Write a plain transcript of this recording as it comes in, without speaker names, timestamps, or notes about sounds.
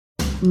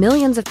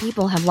Millions of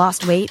people have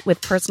lost weight with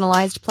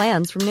personalized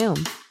plans from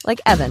Noom. Like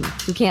Evan,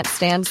 who can't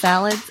stand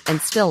salads and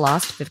still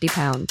lost 50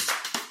 pounds.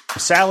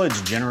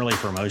 Salads generally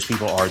for most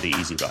people are the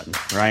easy button,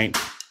 right?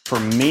 For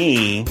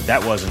me,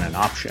 that wasn't an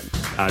option.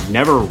 I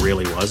never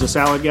really was a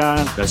salad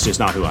guy. That's just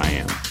not who I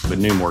am. But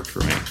Noom worked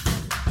for me.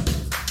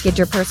 Get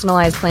your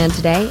personalized plan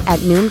today at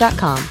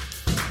Noom.com.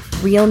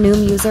 Real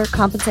Noom user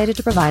compensated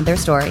to provide their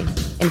story.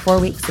 In 4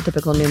 weeks, the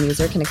typical Noom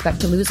user can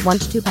expect to lose 1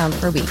 to 2 pounds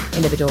per week.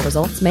 Individual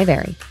results may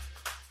vary.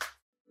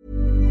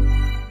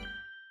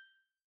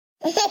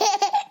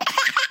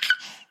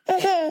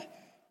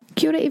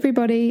 Kia ora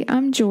everybody,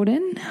 I'm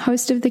Jordan,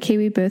 host of the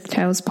Kiwi Birth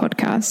Tales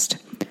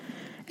podcast.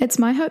 It's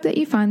my hope that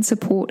you find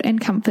support and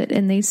comfort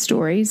in these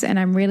stories, and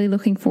I'm really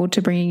looking forward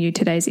to bringing you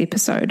today's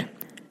episode.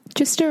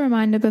 Just a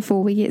reminder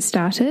before we get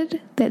started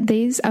that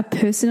these are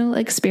personal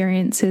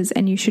experiences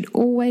and you should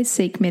always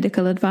seek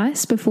medical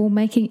advice before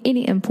making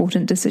any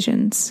important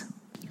decisions.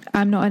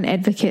 I'm not an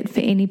advocate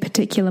for any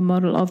particular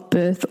model of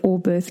birth or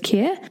birth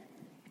care,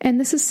 and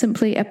this is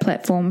simply a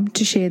platform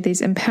to share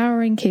these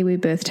empowering Kiwi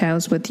birth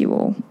tales with you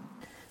all.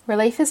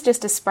 Relief is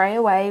just a spray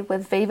away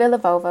with Viva La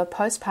Vulva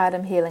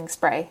Postpartum Healing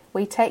Spray.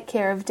 We take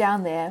care of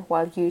down there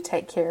while you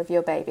take care of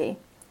your baby.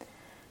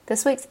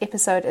 This week's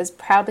episode is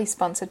proudly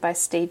sponsored by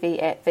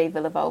Stevie at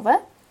Viva La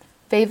Vulva.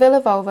 Viva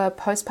La Vulva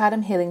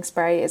Postpartum Healing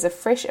Spray is a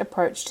fresh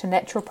approach to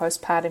natural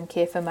postpartum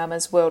care for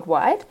mamas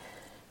worldwide.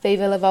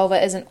 Viva La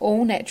Vulva is an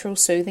all-natural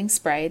soothing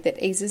spray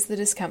that eases the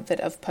discomfort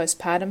of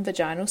postpartum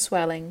vaginal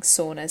swelling,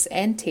 soreness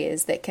and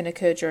tears that can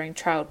occur during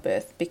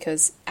childbirth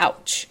because,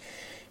 ouch!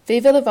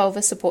 Viva La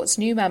Vulva supports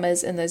new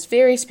mamas in those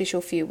very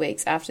special few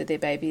weeks after their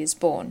baby is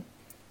born.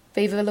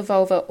 Viva La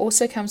Vulva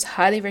also comes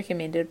highly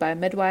recommended by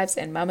midwives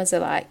and mamas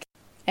alike.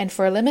 And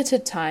for a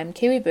limited time,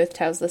 Kiwi Birth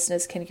Tales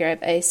listeners can grab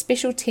a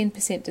special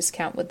 10%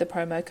 discount with the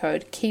promo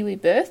code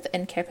KiwiBirth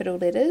in capital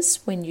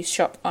letters when you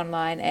shop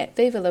online at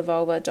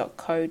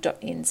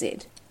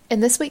vivalavulva.co.nz. In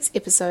this week's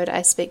episode,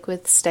 I speak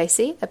with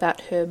Stacey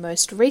about her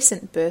most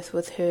recent birth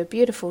with her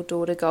beautiful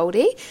daughter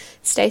Goldie.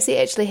 Stacey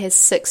actually has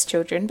 6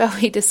 children,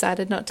 but we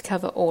decided not to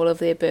cover all of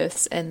their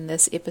births in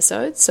this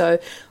episode. So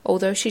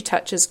although she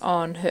touches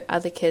on her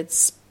other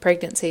kids'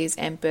 pregnancies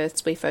and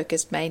births, we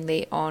focused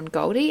mainly on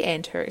Goldie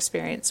and her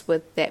experience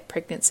with that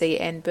pregnancy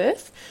and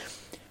birth.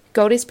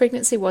 Goldie's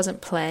pregnancy wasn't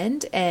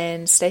planned,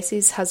 and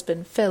Stacey's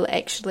husband Phil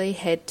actually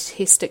had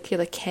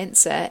testicular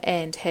cancer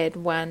and had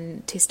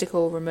 1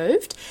 testicle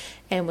removed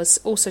and was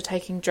also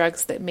taking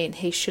drugs that meant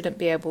he shouldn't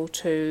be able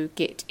to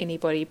get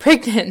anybody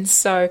pregnant.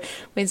 So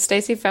when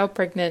Stacey fell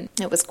pregnant,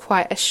 it was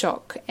quite a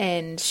shock,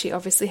 and she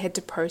obviously had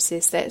to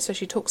process that. So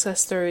she talks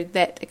us through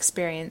that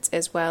experience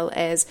as well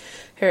as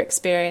her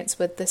experience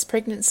with this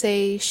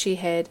pregnancy. She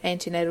had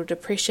antenatal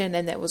depression,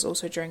 and that was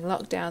also during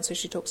lockdown, so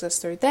she talks us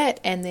through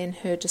that, and then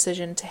her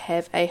decision to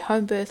have a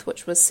home birth,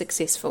 which was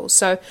successful.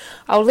 So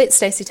I'll let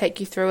Stacey take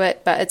you through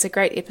it, but it's a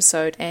great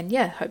episode, and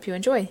yeah, hope you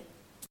enjoy.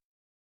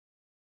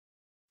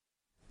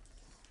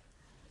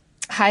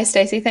 Hi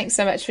Stacey, thanks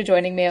so much for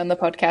joining me on the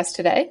podcast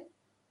today.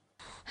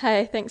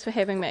 Hey, thanks for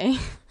having me.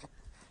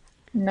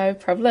 No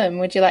problem.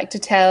 Would you like to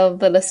tell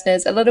the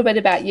listeners a little bit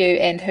about you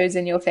and who's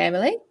in your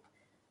family?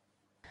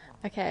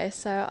 Okay,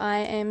 so I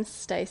am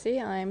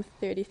Stacey. I'm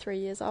 33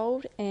 years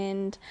old,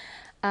 and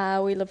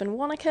we live in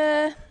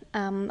Wanaka.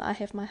 I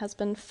have my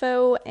husband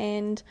Phil,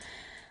 and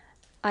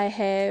I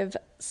have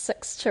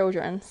 6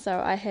 children.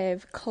 So I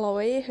have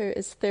Chloe, who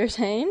is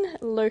 13,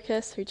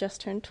 Lucas, who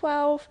just turned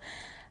 12,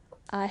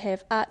 I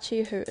have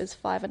Archie, who is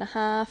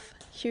 5.5,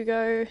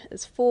 Hugo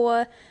is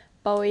 4,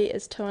 Bowie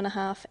is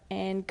 2.5,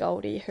 and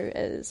Goldie, who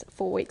is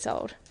 4 weeks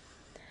old.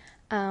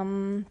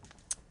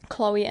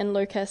 Chloe and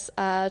Lucas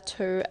are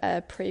to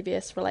a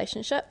previous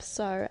relationship,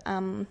 so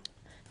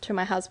to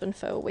my husband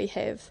Phil, we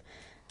have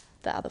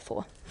the other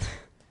 4.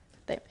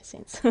 That makes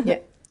sense. Yeah.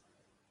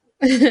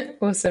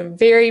 Awesome.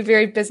 Very,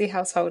 very busy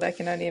household, I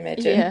can only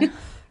imagine. Yeah,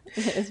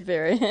 it is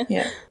very.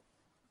 Yeah.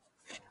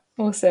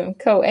 Awesome.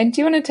 Cool. And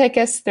do you want to take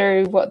us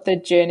through what the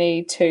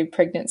journey to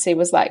pregnancy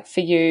was like for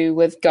you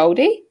with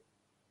Goldie?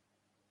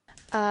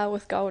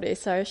 With Goldie,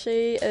 so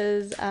she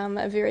is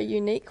a very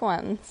unique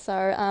one.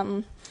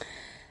 So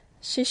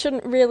she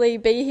shouldn't really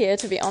be here,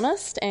 to be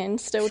honest, and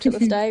still to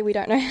this day we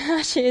don't know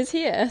how she is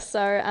here.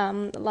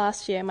 So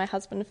last year my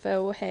husband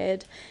Phil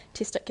had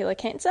testicular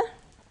cancer.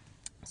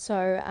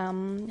 So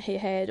he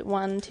had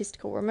 1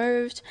 testicle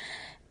removed,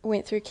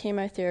 went through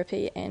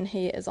chemotherapy, and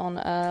he is on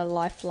a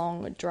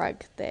lifelong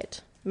drug that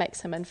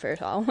makes him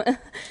infertile,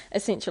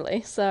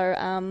 essentially. So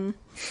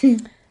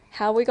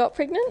how we got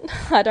pregnant,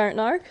 I don't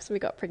know, because we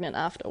got pregnant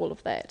after all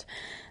of that.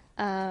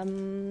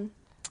 So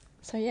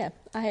yeah,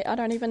 I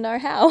don't even know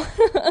how.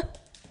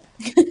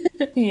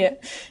 Yeah,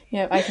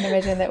 I can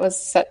imagine that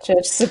was such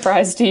a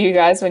surprise to you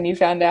guys when you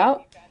found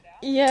out.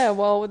 Yeah,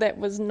 well, that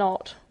was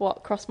not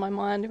what crossed my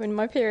mind when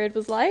my period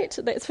was late,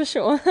 that's for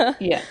sure.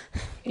 Yeah,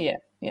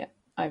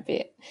 I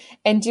bet.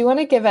 And do you want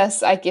to give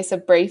us, I guess, a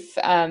brief,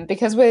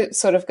 because we're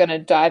sort of going to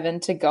dive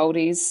into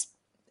Goldie's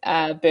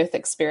birth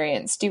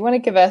experience, do you want to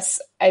give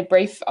us a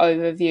brief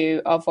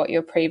overview of what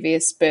your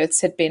previous births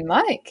had been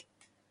like?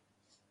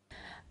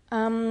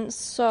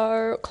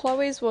 So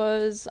Chloe's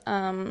was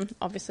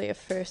obviously a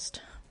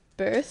first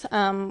birth,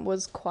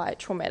 was quite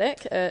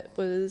traumatic. It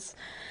was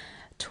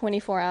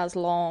 24 hours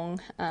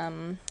long,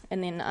 and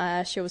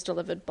then she was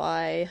delivered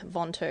by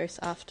ventouse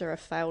after a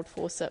failed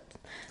forceps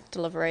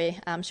delivery.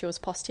 She was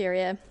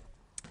posterior,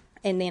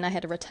 and then I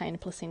had a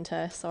retained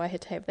placenta, so I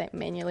had to have that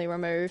manually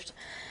removed.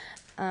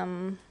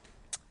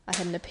 I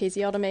had an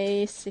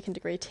episiotomy,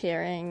 second-degree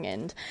tearing,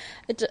 and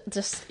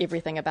just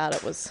everything about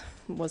it was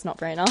not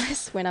very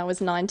nice when I was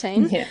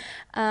 19. Yeah.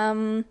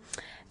 And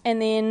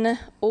then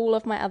all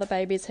of my other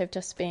babies have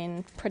just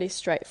been pretty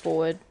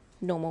straightforward,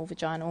 normal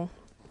vaginal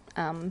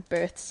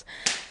births.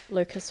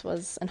 Lucas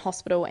was in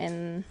hospital,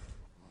 and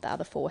the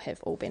other 4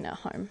 have all been at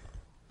home.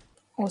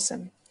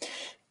 Awesome.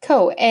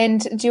 Cool.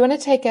 And do you want to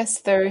take us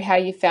through how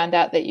you found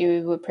out that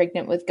you were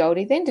pregnant with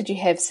Goldie then? Did you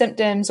have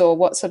symptoms, or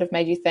what sort of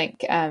made you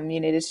think you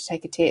needed to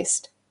take a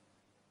test?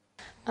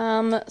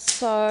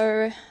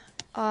 So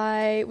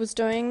I was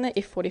doing the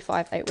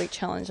F45 8-week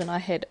challenge, and I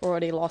had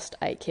already lost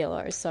 8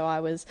 kilos. So I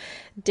was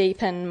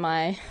deep in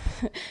my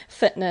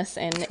fitness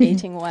and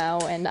eating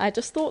well. And I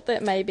just thought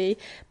that maybe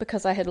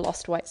because I had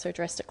lost weight so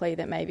drastically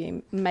that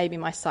maybe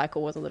my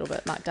cycle was a little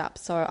bit mucked up.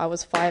 So I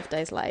was 5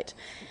 days late,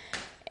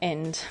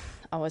 and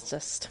I was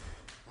just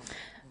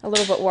a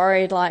little bit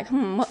worried, like,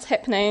 what's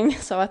happening?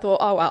 So I thought,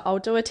 oh, well, I'll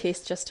do a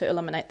test just to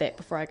eliminate that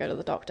before I go to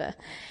the doctor.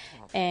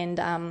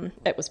 And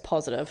it was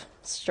positive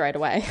straight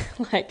away,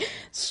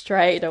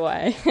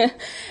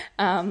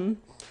 and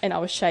I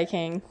was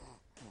shaking,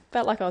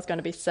 felt like I was going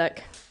to be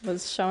sick,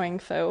 was showing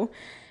Phil,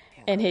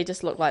 and he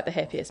just looked like the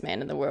happiest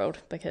man in the world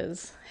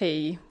because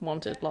he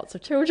wanted lots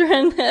of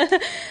children.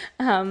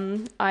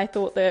 I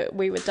thought that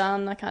we were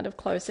done. I kind of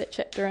closed that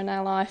chapter in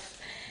our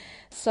life.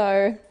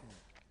 So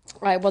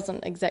I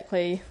wasn't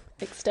exactly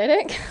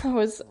ecstatic. I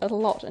was a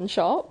lot in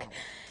shock,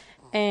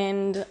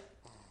 and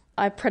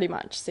I pretty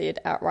much said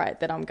outright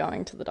that I'm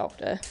going to the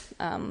doctor,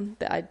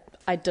 that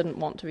I didn't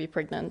want to be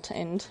pregnant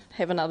and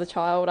have another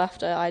child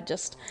after I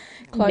just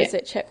closed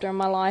that chapter in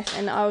my life.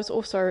 And I was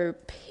also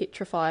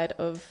petrified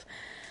of,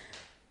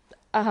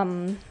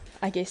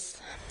 I guess,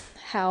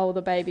 how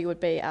the baby would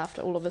be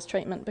after all of his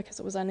treatment, because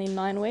it was only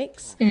 9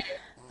 weeks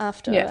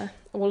after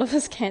all of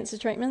his cancer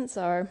treatment.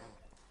 So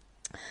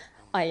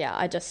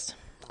I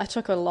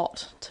took a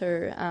lot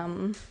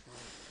to,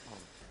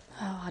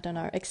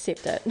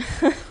 accept it.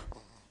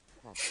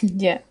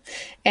 Yeah.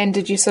 And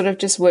did you sort of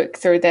just work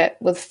through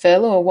that with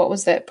Phil, or what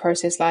was that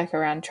process like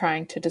around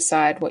trying to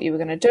decide what you were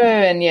going to do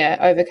and,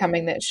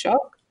 overcoming that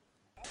shock?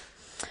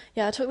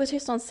 Yeah, I took the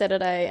test on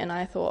Saturday, and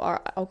I thought, all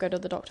right, I'll go to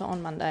the doctor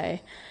on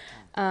Monday.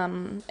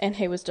 And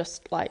he was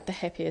just like the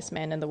happiest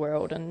man in the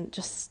world, and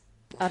just,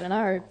 I don't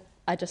know,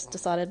 I just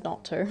decided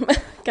not to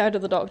go to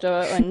the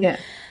doctor, and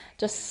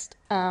just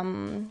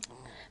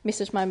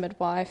messaged my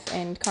midwife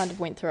and kind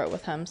of went through it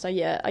with him. So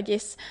yeah, I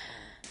guess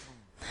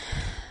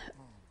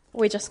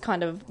we just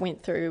kind of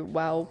went through,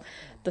 well,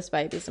 this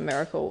baby's a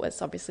miracle,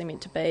 it's obviously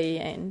meant to be,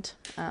 and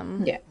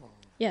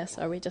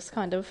so we just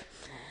kind of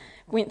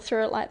went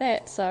through it like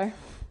that. So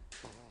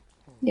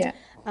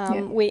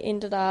we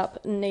ended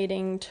up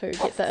needing to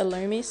get the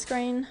Illumi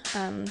screen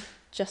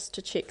just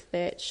to check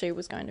that she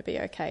was going to be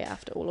okay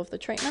after all of the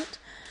treatment.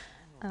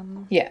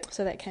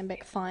 So that came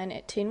back fine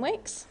at 10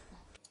 weeks.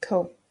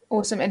 Cool.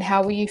 Awesome. And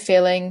how were you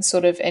feeling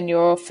sort of in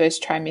your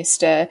first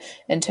trimester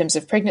in terms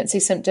of pregnancy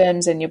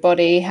symptoms in your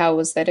body? How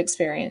was that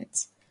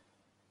experience?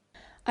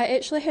 I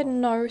actually had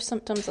no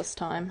symptoms this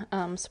time.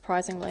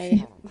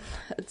 Surprisingly,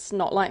 it's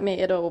not like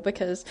me at all,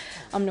 because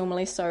I'm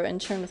normally so in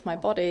tune with my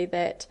body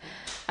that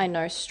I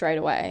know straight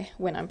away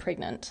when I'm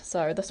pregnant.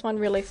 So this one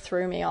really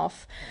threw me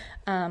off.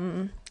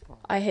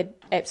 I had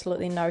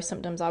absolutely no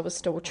symptoms. I was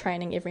still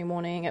training every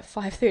morning at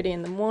 5:30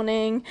 in the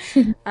morning.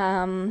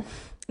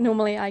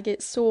 Normally I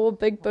get sore,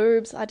 big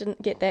boobs. I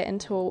didn't get that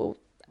until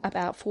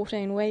about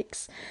 14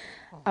 weeks.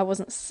 I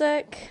wasn't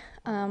sick,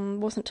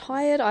 wasn't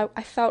tired.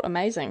 I felt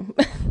amazing.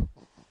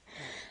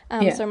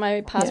 So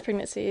my past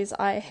pregnancies,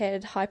 I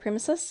had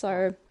hyperemesis,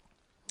 so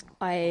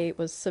I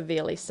was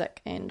severely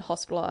sick and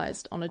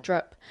hospitalised on a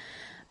drip.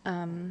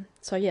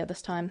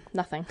 This time,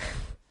 nothing.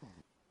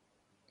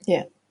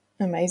 Yeah,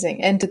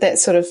 amazing. And did that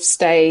sort of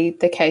stay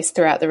the case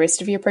throughout the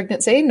rest of your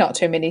pregnancy? Not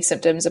too many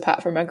symptoms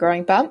apart from a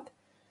growing bump?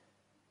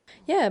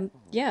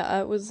 Yeah,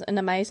 it was an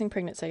amazing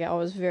pregnancy. I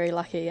was very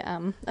lucky.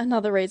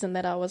 Another reason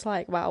that I was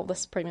like, wow,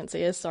 this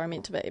pregnancy is so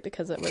meant to be,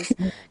 because it was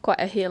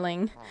quite a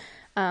healing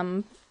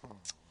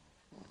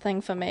thing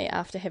for me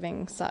after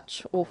having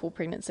such awful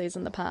pregnancies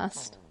in the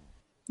past.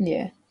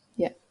 Yeah,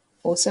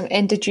 awesome.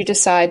 And did you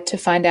decide to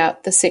find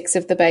out the sex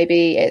of the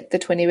baby at the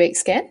 20-week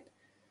scan?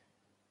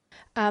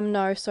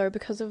 No, so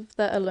because of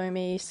the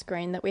Illumi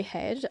screen that we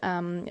had,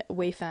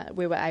 we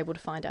were able to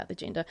find out the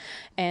gender,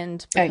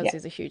 and because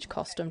there's a huge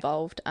cost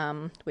involved,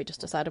 we just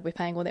decided we're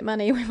paying all that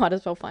money, we might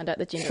as well find out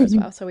the gender as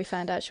well. So we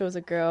found out she was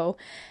a girl.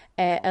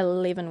 At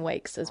 11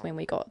 weeks is when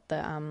we got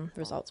the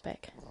results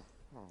back.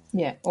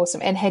 Yeah,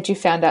 awesome. And had you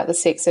found out the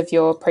sex of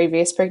your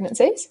previous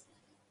pregnancies?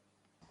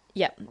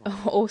 Yep,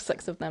 all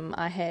 6 of them.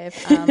 I have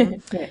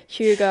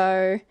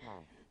Hugo,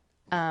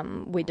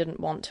 we didn't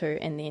want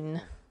to, and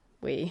then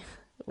we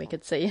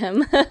could see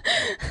him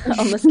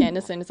on the scan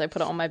as soon as they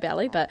put it on my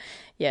belly. But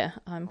yeah,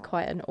 I'm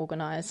quite an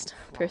organised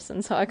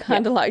person, so I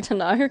kind of like to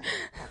know.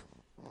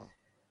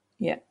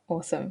 Yeah,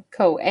 awesome.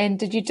 Cool. And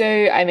did you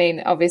do, I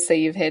mean,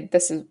 obviously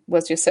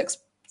was your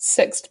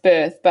sixth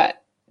birth,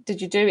 but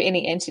did you do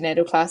any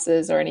antenatal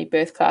classes or any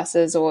birth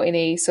classes or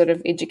any sort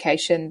of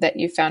education that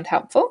you found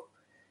helpful?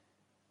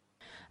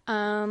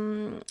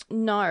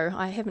 No,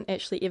 I haven't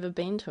actually ever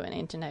been to an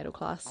antenatal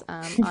class.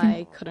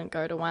 I couldn't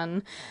go to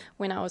one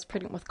when I was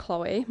pregnant with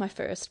Chloe, my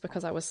first,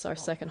 because I was so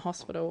sick in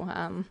hospital.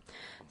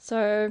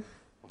 Yeah,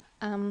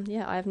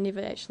 I've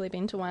never actually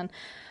been to one,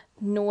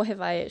 nor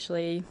have I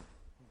actually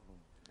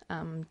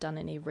done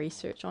any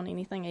research on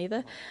anything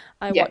either.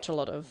 I watch a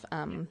lot of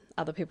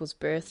other people's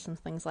births and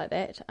things like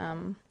that.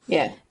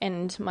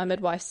 And my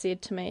midwife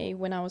said to me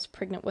when I was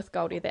pregnant with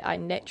Goldie that I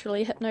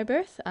naturally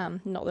hypnobirth.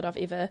 Not that I've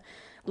ever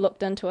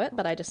looked into it,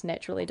 but I just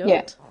naturally do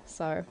it.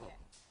 So,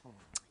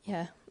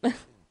 yeah.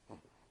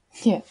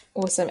 Yeah,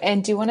 awesome.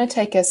 And do you want to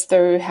take us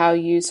through how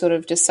you sort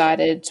of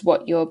decided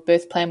what your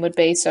birth plan would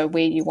be, so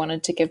where you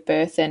wanted to give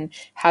birth and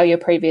how your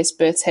previous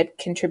births had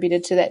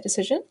contributed to that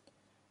decision?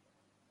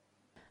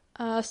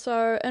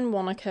 So in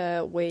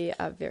Wanaka, we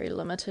are very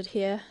limited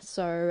here.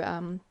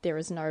 So there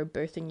is no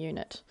birthing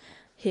unit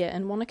here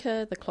in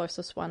Wanaka. The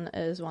closest one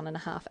is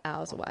 1.5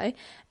 hours away,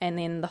 and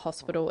then the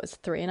hospital is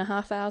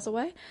 3.5 hours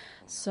away.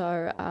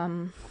 So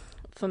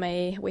for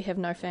me, we have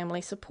no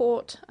family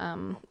support.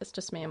 It's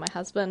just me and my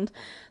husband.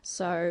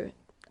 So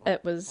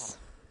it was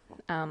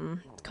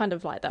kind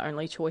of like the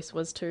only choice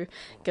was to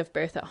give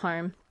birth at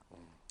home.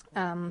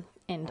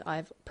 And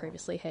I've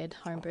previously had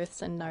home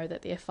births and know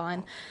that they're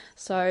fine.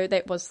 So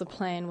that was the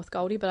plan with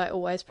Goldie, but I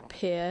always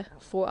prepare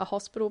for a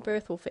hospital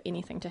birth or for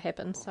anything to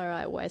happen. So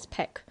I always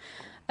pack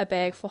a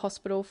bag for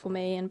hospital for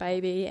me and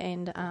baby,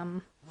 and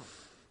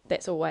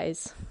that's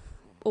always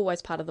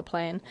part of the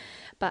plan.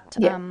 But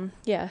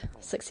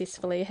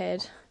successfully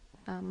had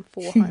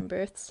 4 home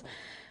births.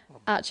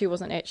 Archie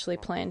wasn't actually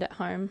planned at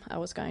home. I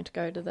was going to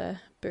go to the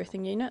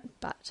birthing unit,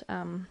 but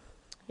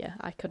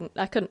I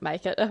couldn't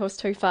make it. I was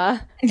too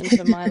far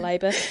into my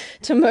labour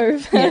to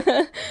move.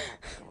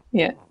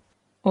 Yeah.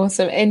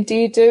 Awesome. And do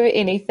you do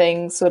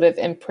anything sort of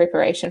in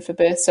preparation for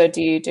birth? So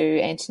do you do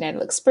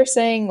antenatal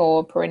expressing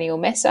or perineal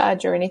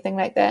massage or anything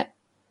like that?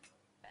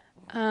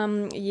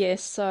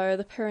 Yes, so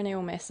the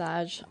perineal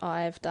massage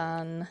I've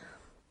done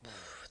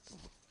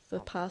the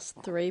past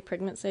 3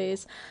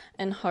 pregnancies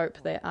in hope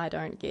that I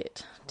don't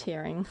get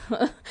tearing.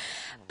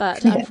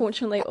 But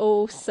unfortunately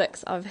all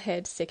 6 I've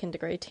had 2nd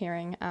degree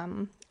tearing,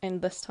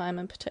 and this time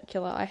in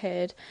particular I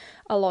had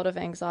a lot of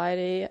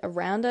anxiety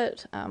around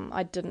it.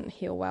 I didn't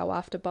heal well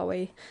after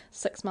Bowie.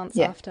 6 months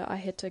after, I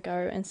had to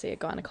go and see a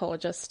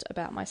gynecologist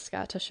about my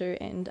scar tissue,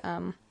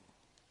 and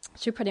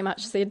she pretty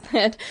much said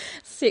that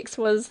sex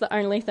was the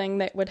only thing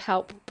that would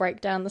help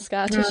break down the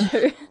scar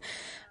tissue.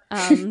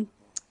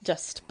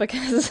 Just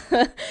because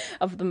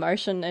of the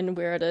motion and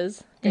where it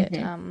is that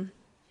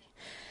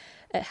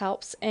it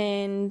helps.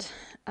 And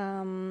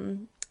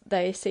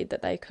they said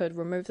that they could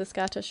remove the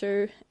scar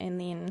tissue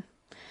and then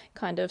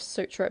kind of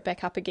suture it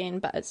back up again,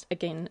 but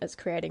it's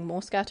creating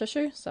more scar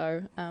tissue,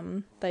 so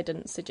they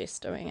didn't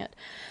suggest doing it.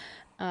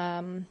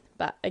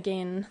 But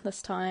again,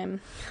 this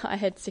time I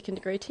had 2nd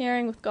degree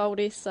tearing with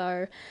Goldie,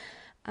 so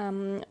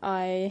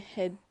I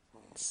had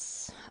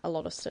a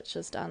lot of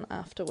stitches done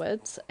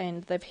afterwards,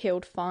 and they've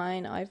healed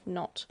fine. I've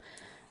not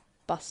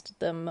busted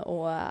them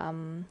or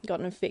got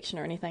an infection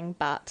or anything,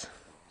 but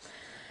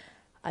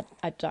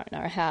I don't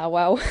know how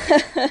well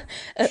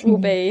it will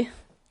be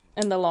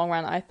in the long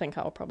run. I think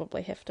I'll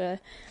probably have to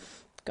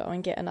go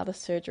and get another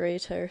surgery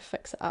to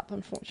fix it up,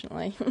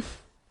 unfortunately.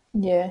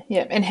 Yeah.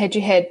 And had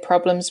you had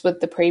problems with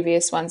the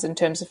previous ones in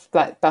terms of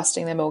like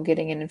busting them or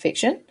getting an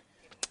infection?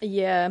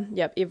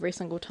 Yep. Every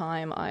single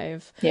time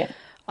I've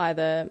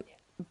either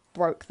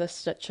broke the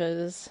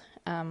stitches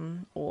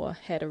or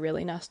had a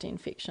really nasty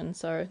infection.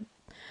 So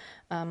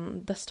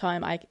this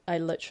time I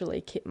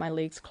literally kept my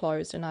legs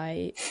closed, and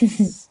I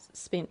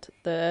spent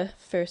the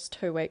first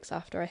 2 weeks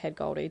after I had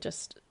Goldie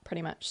just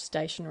pretty much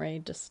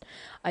stationary.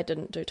 I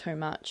didn't do too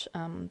much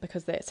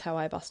because that's how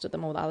I busted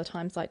them all the other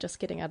times, like just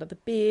getting out of the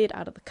bed,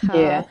 out of the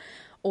car,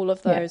 all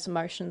of those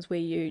motions where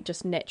you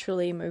just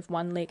naturally move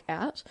one leg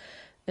out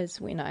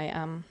is when I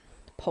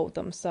pulled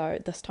them. So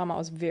this time I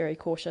was very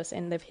cautious,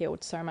 and they've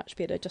healed so much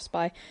better just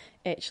by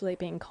actually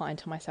being kind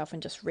to myself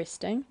and just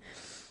resting.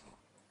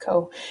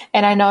 Cool.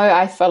 And I know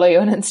I follow you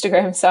on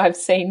Instagram, so I've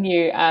seen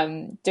you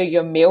do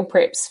your meal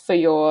preps for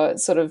your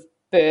sort of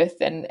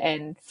birth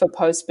and for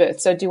post-birth.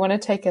 So do you want to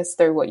take us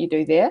through what you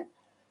do there?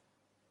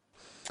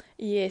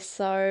 Yes,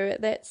 so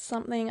that's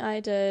something I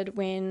did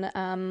when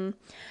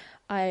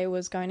I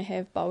was going to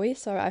have Bowie,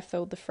 so I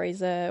filled the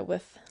freezer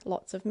with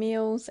lots of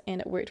meals,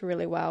 and it worked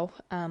really well.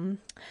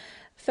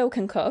 Phil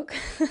can cook,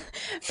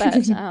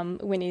 but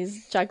when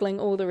he's juggling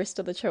all the rest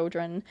of the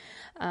children,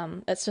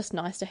 it's just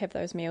nice to have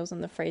those meals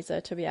in the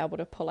freezer to be able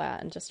to pull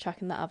out and just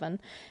chuck in the oven.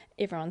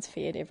 Everyone's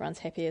fed, everyone's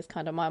happy is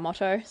kind of my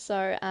motto.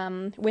 So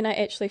when I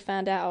actually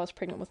found out I was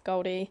pregnant with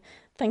Goldie,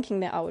 thinking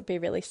that I would be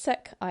really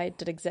sick, I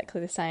did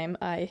exactly the same.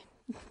 I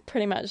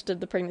pretty much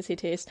did the pregnancy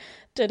test,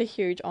 did a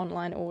huge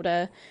online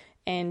order,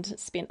 and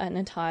spent an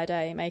entire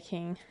day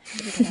making,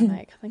 what did I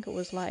make? I think it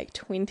was like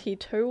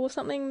 22 or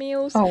something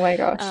meals. Oh my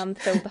gosh.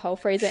 Filled the whole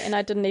freezer, and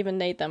I didn't even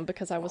need them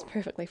because I was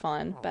perfectly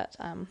fine, but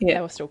they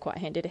were still quite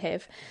handy to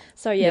have.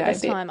 So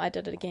this time I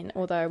did it again,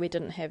 although we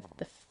didn't have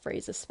the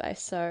freezer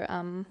space. So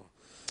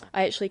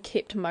I actually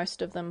kept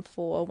most of them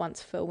for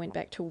once Phil went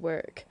back to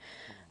work.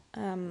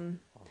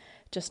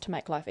 Just to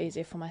make life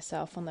easier for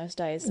myself on those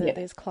days that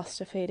there's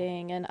cluster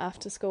feeding and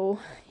after school,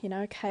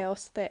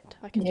 chaos, that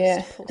I can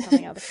just pull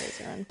something out of the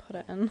freezer and put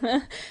it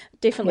in.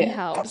 Definitely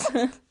helps.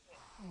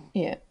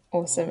 Yeah,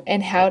 awesome.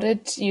 And how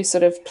did you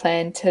sort of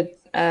plan to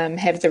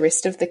have the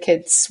rest of the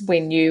kids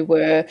when you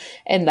were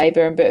in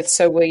labour and birth?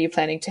 So were you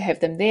planning to have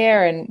them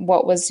there, and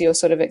what was your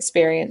sort of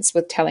experience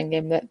with telling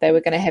them that they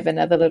were going to have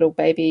another little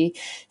baby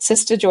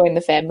sister join the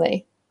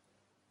family?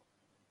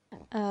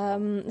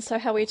 So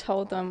how we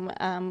told them,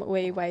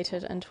 we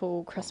waited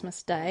until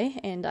Christmas Day,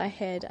 and I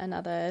had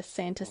another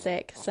Santa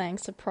sack saying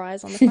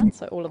surprise on the front,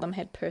 so all of them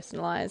had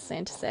personalised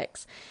Santa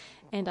sacks,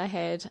 and I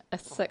had a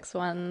 6th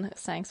one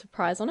saying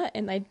surprise on it,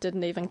 and they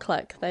didn't even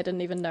click. They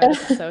didn't even notice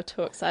because they were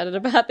too excited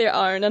about their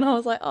own, and I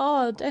was like,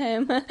 oh,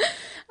 damn.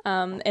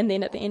 And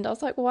then at the end I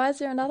was like, why is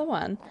there another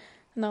one?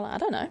 And they're like, I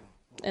don't know.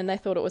 And they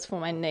thought it was for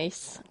my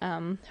niece,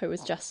 who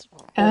was just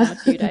born a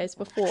few days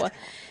before.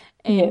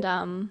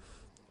 And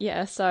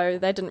so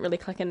they didn't really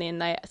click, and then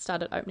they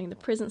started opening the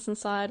presents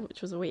inside,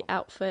 which was a wee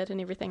outfit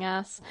and everything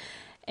else,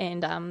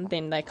 and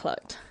then they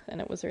clicked, and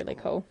it was really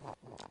cool.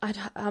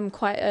 I'm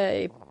quite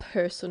a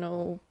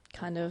personal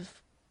kind of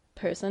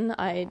person.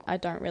 I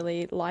don't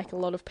really like a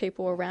lot of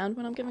people around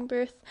when I'm giving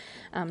birth.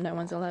 No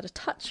one's allowed to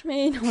touch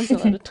me, no one's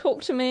allowed to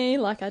talk to me,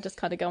 I just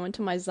kind of go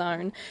into my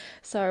zone,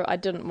 so I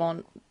didn't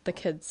want the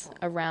kids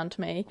around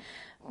me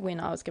when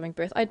I was giving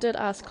birth. I did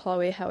ask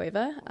Chloe,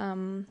 however.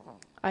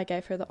 I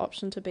gave her the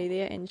option to be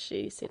there, and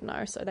she said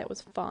no, so that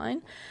was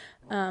fine.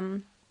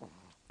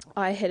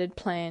 I had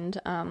planned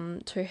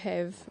to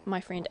have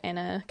my friend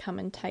Anna come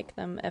and take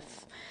them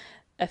if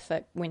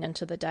it went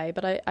into the day,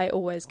 but I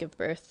always give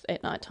birth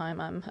at night time.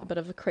 I'm a bit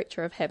of a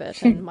creature of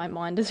habit, and my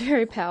mind is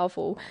very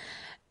powerful.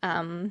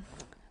 I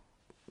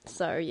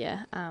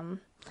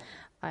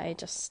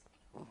just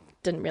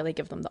didn't really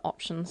give them the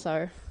option,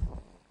 so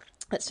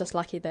it's just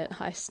lucky that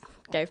I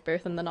gave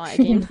birth in the night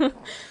again.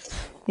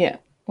 Yeah.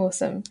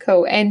 Awesome.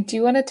 Cool. And do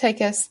you want to take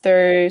us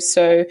through,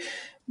 so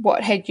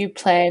what had you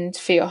planned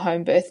for your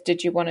home birth?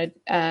 Did you want to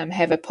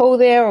have a pool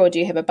there, or do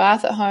you have a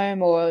bath at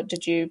home, or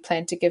did you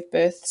plan to give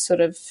birth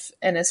sort of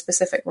in a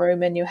specific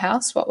room in your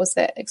house? What was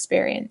that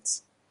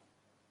experience?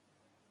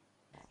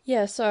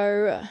 Yeah,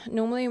 so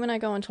normally when I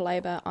go into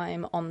labour,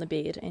 I'm on the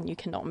bed and you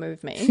cannot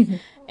move me,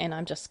 and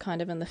I'm just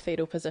kind of in the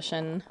fetal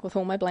position with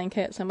all my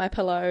blankets and my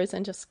pillows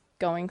and just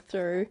going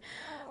through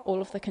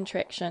all of the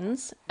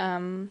contractions.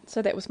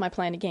 So that was my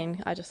plan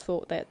again. I just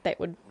thought that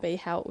would be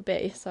how it would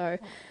be. So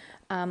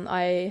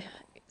I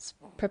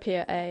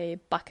prepare a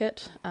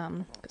bucket.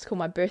 It's called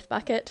my birth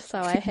bucket. So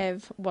I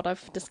have, what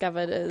I've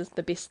discovered is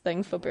the best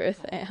thing for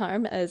birth at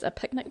home is a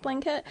picnic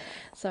blanket.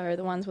 So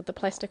the ones with the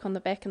plastic on the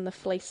back and the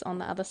fleece on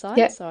the other side.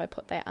 Yep. So I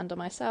put that under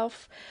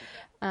myself.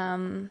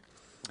 And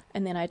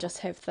then I just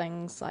have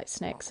things like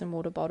snacks and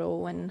water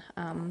bottle and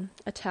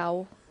a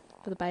towel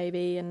for the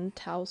baby and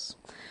towels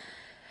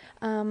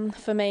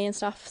for me and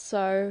stuff.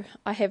 So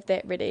I have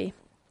that ready.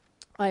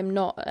 I'm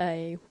not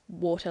a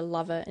water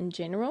lover in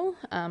general,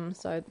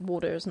 so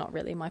water is not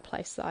really my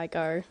place that I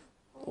go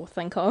or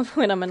think of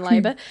when I'm in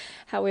labour.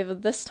 However,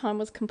 this time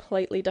was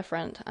completely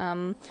different.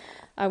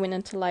 I went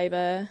into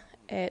labour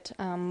at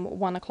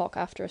 1 o'clock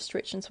after a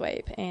stretch and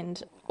sweep,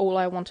 and all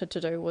I wanted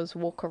to do was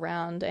walk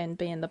around and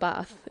be in the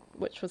bath,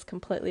 which was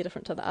completely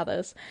different to the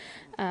others.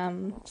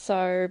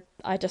 So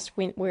I just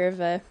went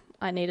wherever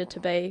I needed to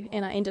be,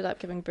 and I ended up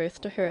giving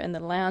birth to her in the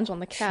lounge on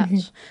the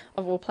couch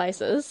of all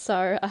places,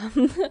 so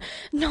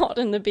not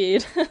in the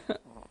bed.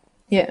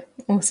 Yeah,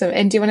 awesome.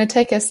 And do you want to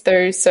take us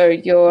through, so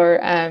your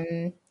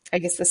I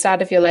guess the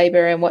start of your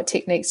labour and what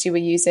techniques you were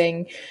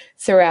using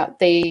throughout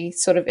the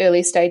sort of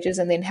early stages,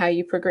 and then how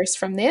you progressed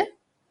from there?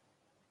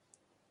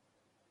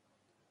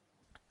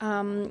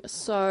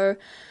 So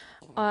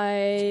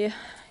I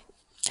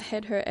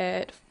had her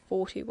at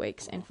 40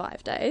 weeks and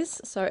 5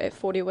 days. So at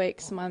 40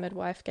 weeks, my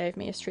midwife gave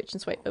me a stretch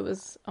and sweep. It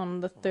was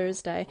on the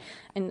Thursday,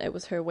 and it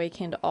was her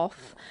weekend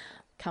off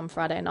come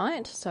Friday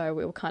night. So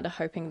we were kind of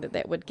hoping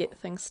that would get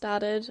things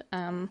started,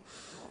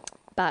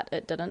 but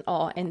it didn't.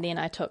 Oh, and then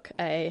I took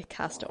a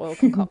castor oil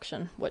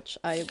concoction, which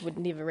I would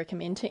never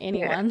recommend to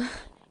anyone,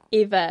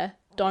 ever.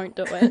 Don't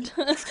do it.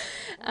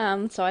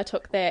 So I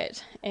took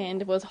that,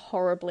 and was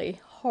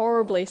horribly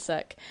horribly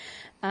sick.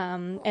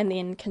 And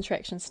then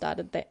contractions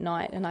started that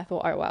night, and I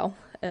thought, oh well,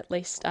 at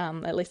least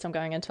I'm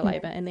going into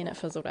labour. And then it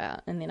fizzled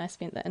out, and then I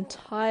spent the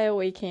entire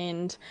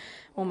weekend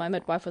while my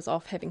midwife was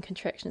off having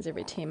contractions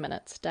every 10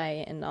 minutes,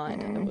 day and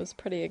night. It was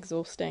pretty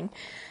exhausting.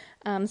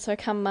 So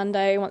come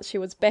Monday, once she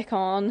was back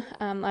on,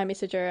 I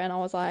messaged her and I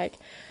was like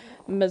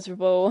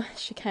miserable.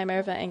 She came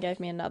over and gave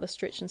me another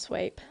stretch and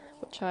sweep,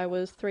 which I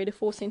was 3 to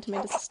 4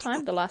 centimetres this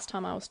time. The last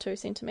time I was 2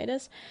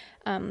 centimetres.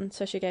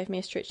 So she gave me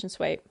a stretch and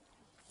sweep.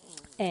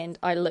 And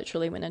I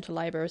literally went into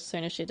labour as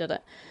soon as she did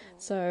it.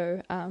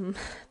 So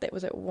that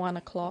was at 1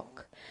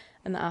 o'clock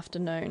in the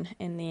afternoon.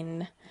 And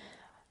then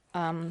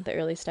the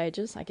early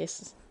stages, I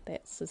guess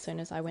that's as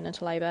soon as I went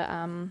into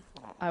labour.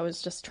 I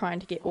was just trying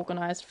to get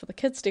organised for the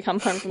kids to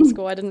come home from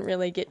school. I didn't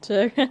really get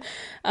to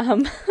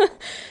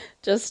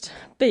just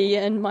be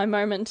in my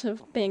moment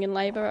of being in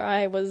labour.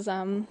 I was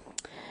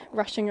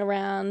rushing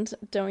around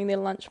doing their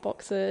lunch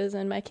boxes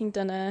and making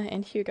dinner,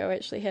 and Hugo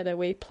actually had a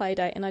wee play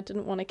date and I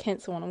didn't want to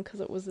cancel on him because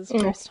it was his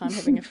first time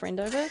having a friend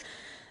over.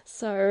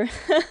 So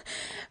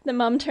the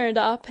mum turned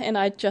up and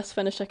I just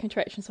finished a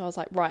contraction, so I was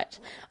like, right,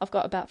 I've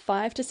got about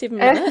 5 to 7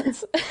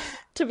 minutes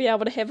to be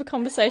able to have a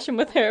conversation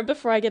with her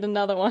before I get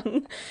another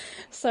one.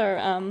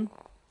 So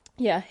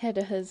had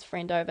his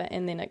friend over,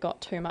 and then it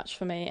got too much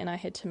for me and I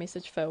had to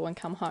message Phil and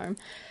come home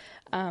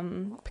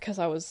because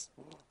I was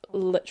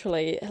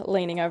literally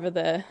leaning over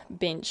the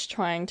bench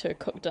trying to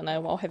cook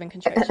dinner while having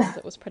contractions.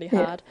 It was pretty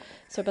hard.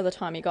 So by the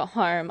time he got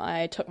home,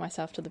 I took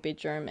myself to the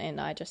bedroom and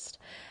I just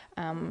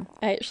I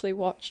actually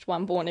watched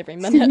One Born every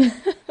minute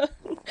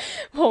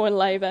while in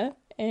labour.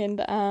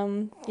 And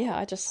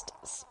I just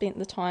spent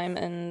the time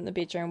in the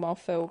bedroom while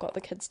Phil got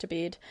the kids to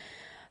bed,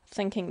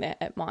 thinking that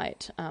it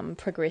might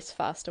progress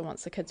faster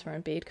once the kids were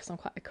in bed, because I'm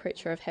quite a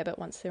creature of habit.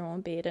 Once they're all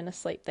in bed and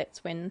asleep,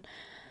 that's when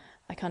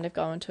I kind of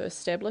go into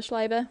established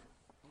labour.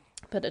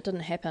 But it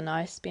didn't happen.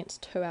 I spent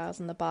 2 hours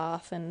in the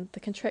bath and the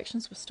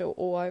contractions were still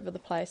all over the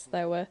place.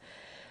 They were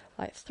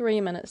like 3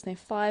 minutes, then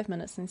 5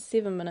 minutes, then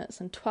 7 minutes,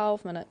 and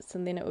 12 minutes,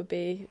 and then it would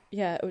be,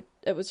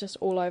 it was just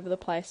all over the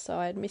place. So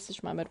I had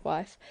messaged my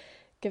midwife,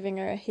 giving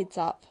her a heads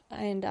up,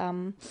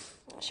 and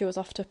she was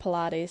off to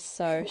Pilates,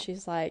 so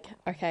she's like,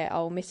 okay,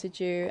 I'll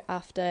message you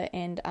after,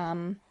 and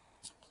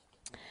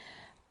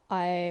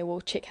I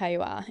will check how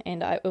you are.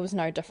 And it was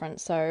no different.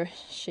 So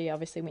she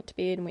obviously went to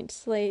bed and went to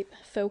sleep.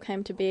 Phil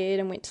came to bed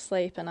and went to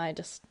sleep, and I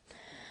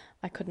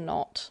could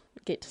not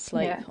get to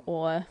sleep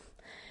or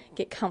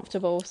get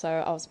comfortable. So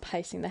I was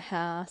pacing the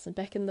house and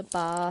back in the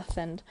bath,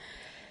 and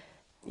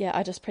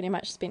I just pretty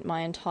much spent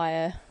my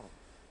entire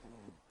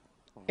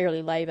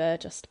early labour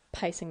just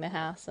pacing the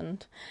house.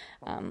 And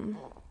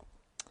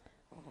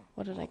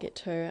what did I get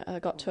to? I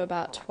got to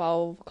about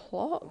 12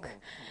 o'clock.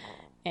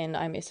 And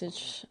I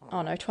messaged,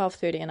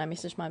 12:30, and I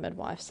messaged my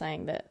midwife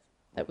saying that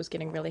it was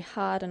getting really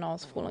hard and I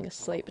was falling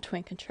asleep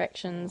between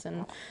contractions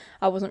and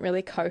I wasn't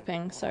really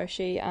coping. So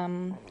she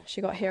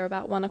got here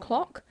about 1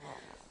 o'clock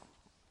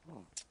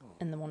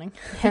in the morning.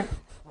 Yeah.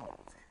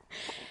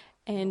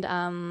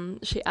 And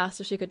she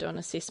asked if she could do an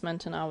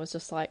assessment, and I was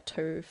just like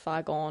too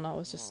far gone. I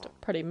was just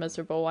pretty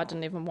miserable. I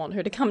didn't even want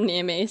her to come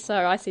near me,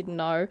 so I said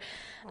no.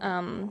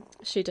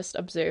 She just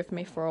observed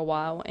me for a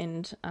while,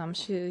 and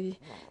she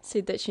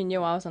said that she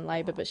knew I was in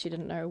labour, but she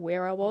didn't know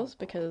where I was,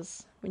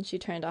 because when she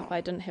turned up I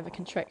didn't have a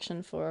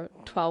contraction for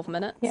 12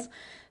 minutes. Yeah.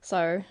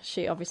 So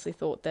she obviously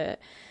thought that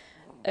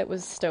it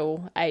was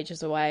still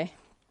ages away.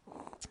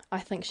 I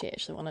think she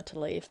actually wanted to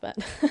leave, but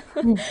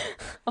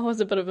I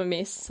was a bit of a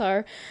mess.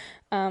 So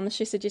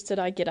she suggested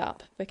I get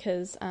up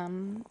because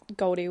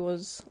Goldie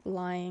was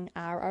lying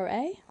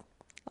ROA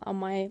on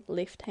my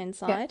left-hand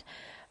side.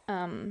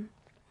 Yeah.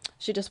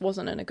 She just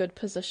wasn't in a good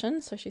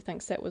position, so she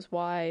thinks that was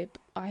why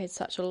I had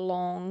such a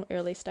long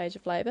early stage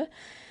of labour.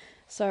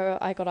 So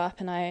I got up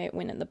and I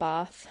went in the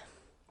bath,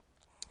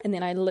 and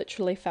then I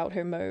literally felt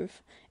her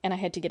move, and I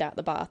had to get out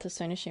the bath as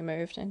soon as she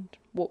moved and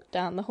walked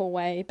down the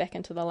hallway back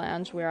into the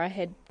lounge where I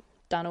had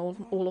done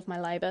all of my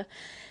labour.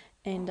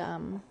 And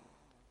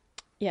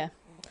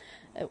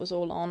it was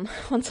all on.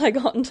 Once I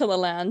got into the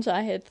lounge,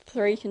 I had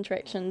 3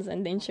 contractions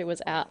and then she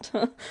was out.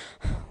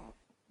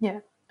 Yeah,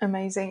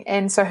 amazing.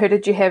 And so who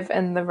did you have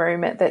in the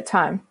room at that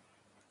time?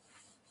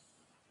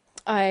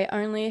 I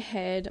only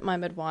had my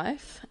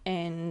midwife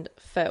and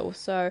Phil.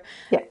 So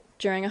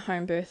during a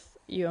home birth,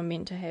 you are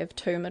meant to have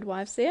 2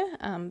 midwives there.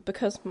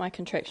 Because my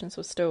contractions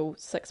were still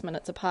 6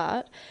 minutes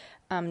apart,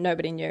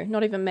 nobody knew,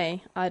 not even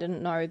me. I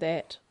didn't know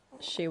that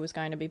she was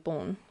going to be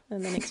born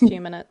in the next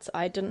few minutes.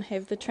 I didn't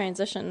have the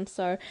transition,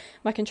 so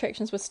my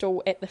contractions were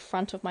still at the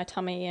front of my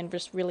tummy and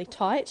just really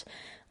tight.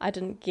 I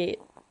didn't get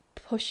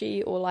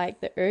pushy or like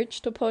the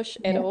urge to push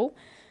at all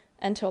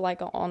until I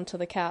got onto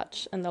the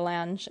couch in the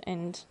lounge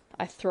and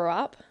I threw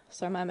up.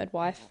 So my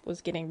midwife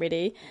was getting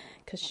ready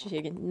because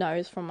she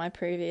knows from my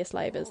previous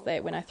labours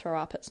that when I throw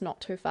up it's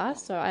not too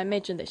fast. So I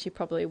imagine that she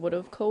probably would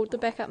have called the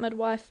backup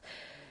midwife,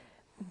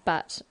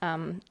 but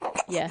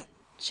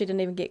she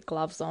didn't even get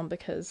gloves on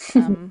because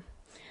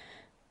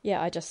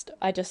I just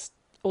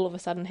all of a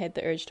sudden had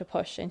the urge to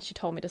push, and she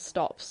told me to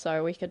stop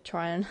so we could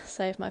try and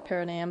save my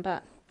perineum,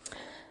 but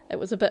it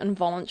was a bit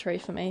involuntary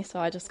for me, so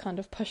I just kind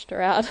of pushed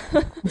her out.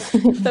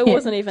 Phil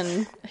wasn't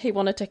even, he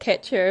wanted to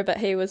catch her, but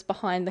he was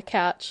behind the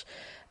couch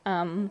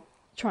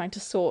trying to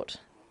sort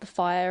the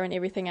fire and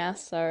everything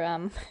else,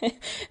 so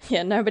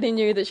nobody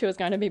knew that she was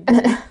going to be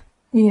born.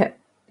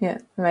 Yeah,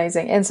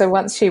 amazing. And so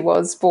once she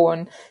was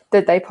born,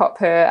 did they pop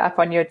her up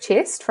on your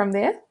chest from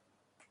there?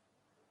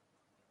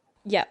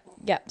 Yeah.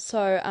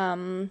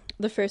 So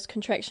the first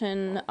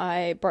contraction,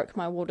 I broke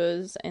my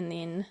waters, and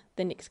then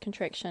the next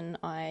contraction,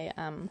 I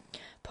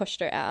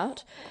pushed her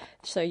out.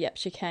 So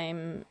she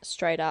came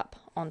straight up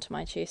onto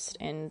my chest,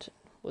 and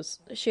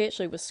she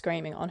actually was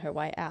screaming on her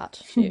way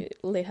out. She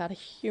let out a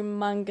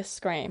humongous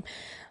scream.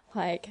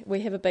 Like,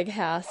 we have a big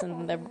house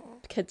and the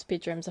kids'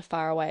 bedrooms are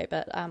far away,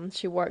 but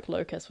she woke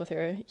Lucas with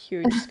her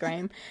huge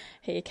scream.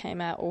 He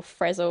came out all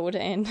frazzled,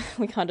 and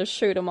we kind of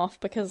shooed him off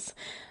because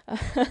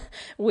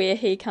where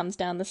he comes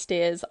down the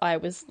stairs, I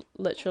was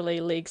literally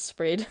legs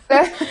spread,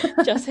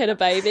 just had a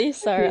baby.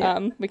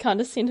 So we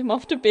kind of sent him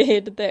off to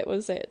bed. That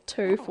was at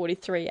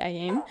 2:43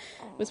 a.m.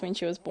 was when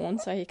she was born,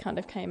 so he kind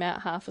of came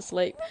out half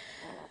asleep.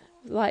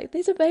 Like,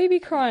 there's a baby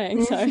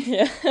crying. So,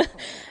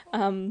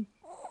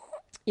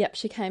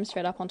 she came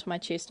straight up onto my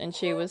chest, and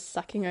she was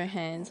sucking her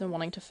hands and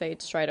wanting to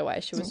feed straight away.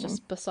 She was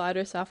just beside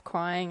herself,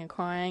 crying and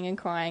crying and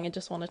crying, and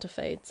just wanted to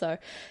feed. So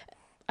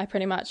I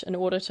pretty much, in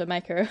order to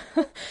make her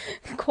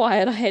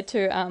quiet, I had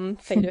to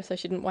feed her so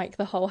she didn't wake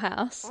the whole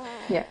house.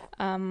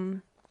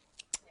 So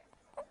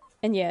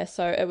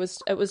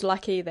it was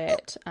lucky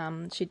that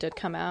she did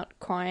come out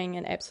crying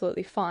and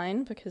absolutely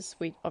fine, because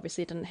we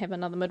obviously didn't have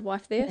another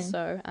midwife there.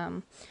 So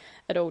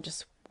it all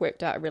just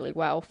worked out really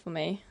well for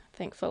me,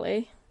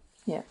 thankfully.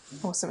 Yeah,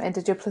 awesome. And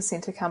did your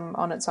placenta come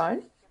on its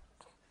own?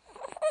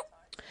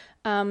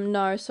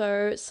 No,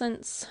 so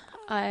since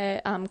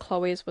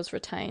Chloe's was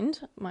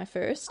retained, my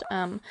first,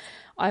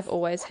 I've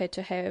always had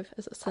to have,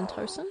 is it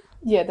Syntocin?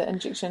 Yeah, the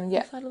injection,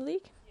 The side of the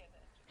leg?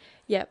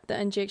 Yeah, the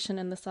injection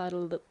in the side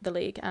of the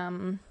leg.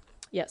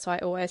 So I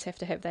always have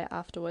to have that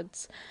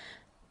afterwards,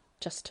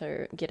 just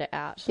to get it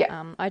out.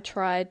 I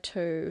tried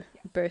to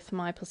birth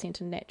my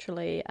placenta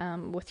naturally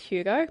with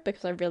Hugo,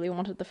 because I really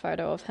wanted the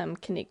photo of him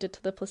connected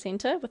to the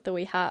placenta with the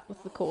wee heart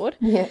with the cord.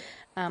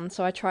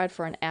 So I tried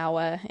for an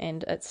hour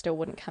and it still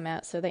wouldn't come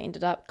out, so they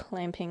ended up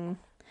clamping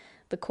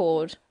the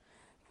cord,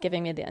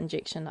 giving me the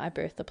injection. I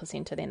birthed the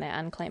placenta, then they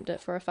unclamped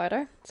it for a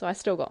photo, so I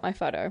still got my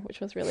photo,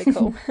 which was really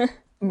cool.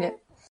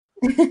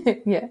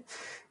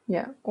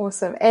 Yeah,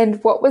 awesome.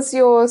 And what was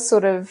your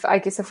sort of, I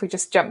guess if we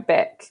just jump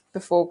back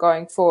before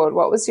going forward,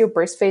 what was your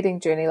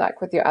breastfeeding journey like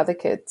with your other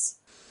kids?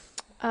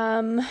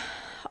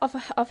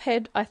 I've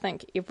had, I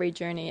think, every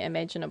journey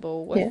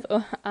imaginable with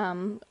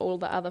all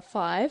the other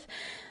 5.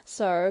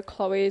 So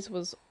Chloe's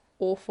was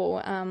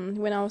awful.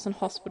 When I was in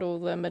hospital,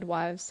 the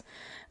midwives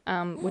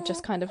would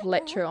just kind of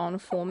lecture on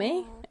for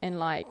me and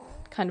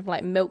kind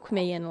of milk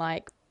me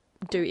and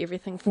do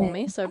everything for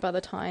me. So by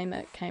the time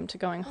it came to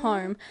going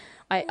home,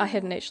 I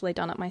hadn't actually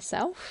done it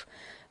myself.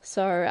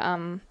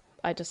 So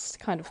I just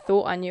kind of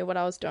thought I knew what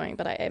I was doing,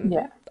 but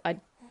I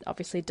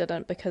obviously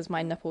didn't, because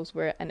my nipples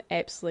were an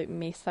absolute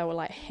mess. They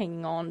were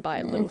hanging on by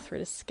a little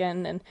thread of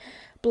skin and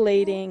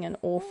bleeding and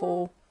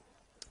awful.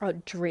 I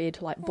dread,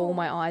 bawl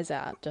my eyes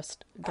out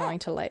just going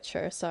to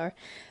lecture. So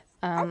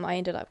I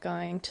ended up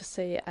going to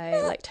see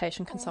a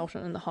lactation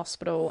consultant in the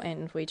hospital,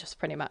 and we just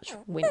pretty much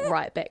went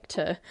right back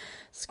to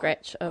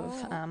scratch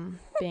of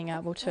being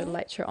able to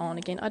lecture on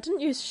again. I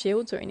didn't use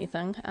shields or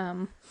anything.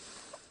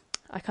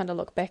 I kind of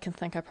look back and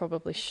think I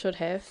probably should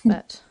have,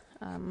 but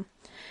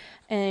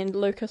and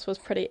Lucas was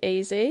pretty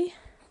easy.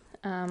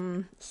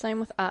 Same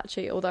with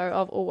Archie, although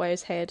I've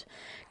always had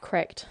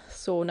cracked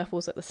sore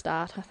nipples at the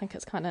start. I think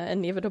it's kind of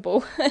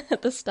inevitable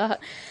at the start.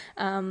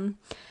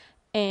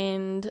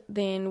 And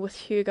then with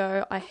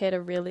Hugo, I had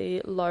a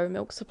really low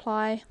milk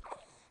supply.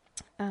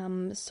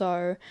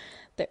 So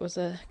that was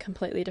a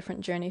completely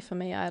different journey for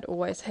me. I had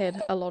always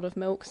had a lot of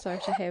milk, so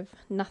to have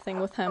nothing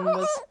with him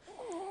was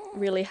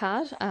really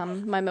hard.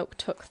 My milk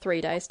took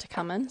 3 days to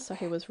come in, so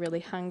he was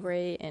really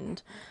hungry,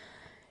 and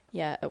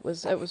it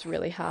was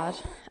really hard.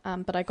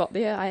 But I got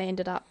there. I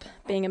ended up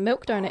being a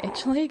milk donor,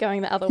 actually,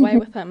 going the other way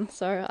with him.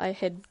 So I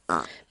had...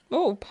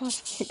 Oh, pardon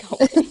me,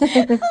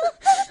 Goldie.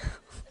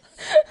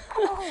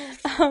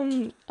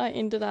 I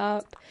ended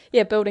up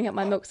building up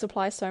my milk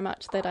supply so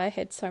much that I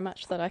had so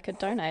much that I could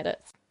donate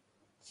it.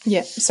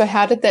 So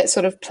how did that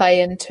sort of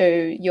play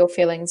into your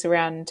feelings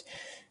around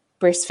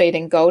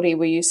breastfeeding Goldie?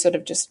 Were you sort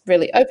of just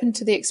really open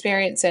to the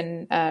experience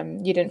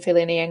and you didn't feel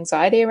any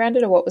anxiety around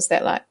it, or what was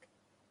that like?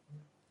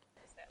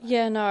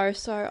 No,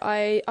 so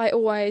I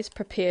always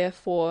prepare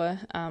for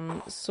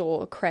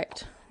sore,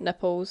 cracked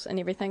nipples and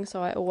everything,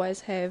 so I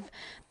always have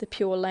the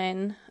Pure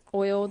Lan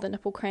oil, the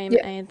nipple cream,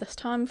 and this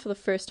time, for the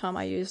first time,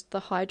 I used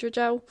the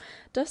hydrogel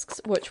discs,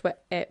 which were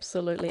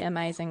absolutely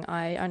amazing.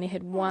 I only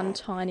had one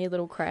tiny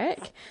little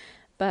crack,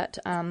 but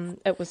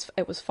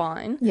it was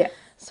fine. Yeah.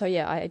 So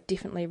yeah, I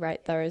definitely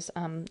rate those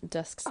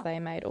discs. They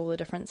made all the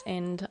difference.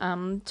 And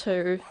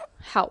to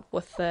help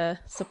with the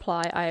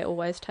supply, I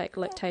always take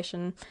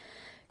lactation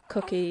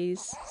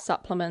cookies,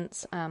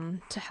 supplements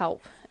to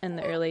help in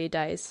the early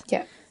days.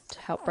 Yeah. To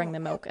help bring the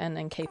milk in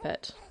and keep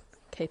it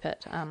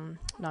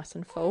nice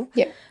and full.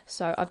 Yeah.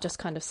 So I've just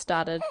kind of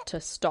started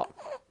to stop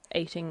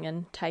eating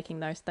and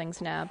taking those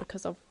things now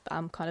because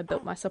I've kind of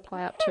built my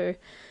supply up to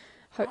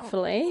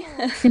hopefully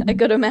a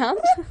good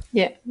amount.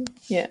 Yeah.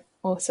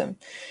 Awesome.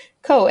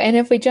 Cool. And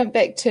if we jump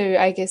back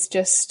to, I guess,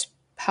 just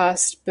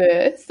past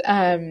birth,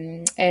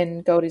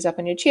 and Goldie's up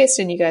on your chest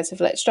and you guys have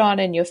latched on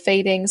and you're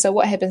feeding. So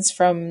what happens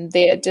from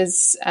there?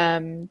 Does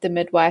the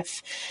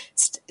midwife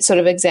sort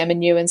of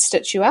examine you and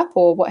stitch you up,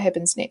 or what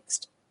happens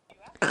next?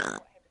 Oh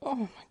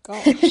my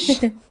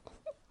gosh.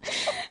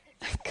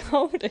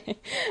 Goldie.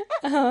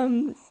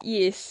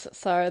 Yes,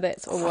 so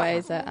that's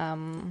always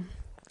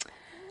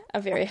a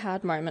very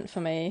hard moment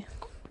for me.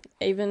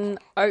 Even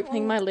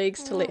opening my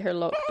legs to let her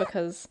look,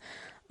 because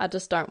I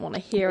just don't want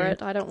to hear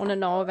it. I don't want to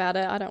know about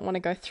it. I don't want to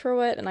go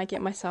through it, and I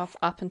get myself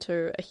up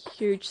into a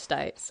huge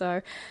state.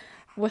 So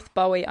with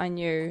Bowie, I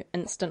knew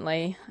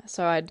instantly.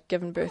 So I'd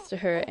given birth to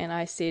her, and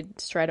I said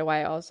straight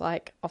away, I was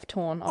like, I've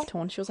torn.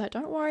 She was like,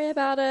 don't worry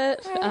about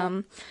it.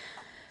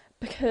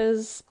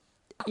 Because,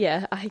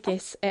 yeah, I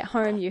guess at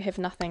home you have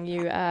nothing.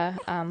 You are...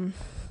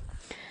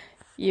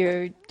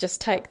 you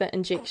just take the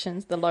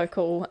injections, the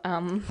local,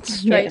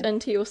 straight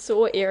into your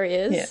sore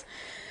areas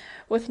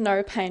with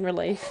no pain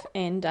relief.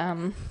 And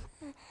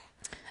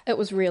it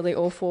was really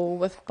awful.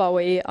 With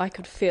Bowie, I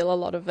could feel a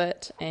lot of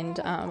it. And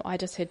I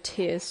just had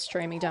tears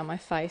streaming down my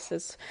face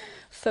as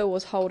Phil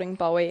was holding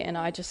Bowie. And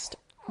I just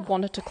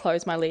wanted to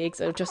close my legs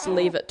or just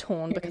leave it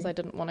torn because I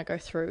didn't want to go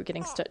through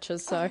getting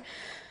stitches. So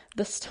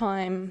this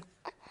time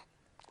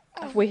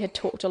we had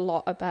talked a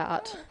lot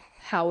about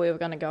how we were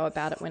going to go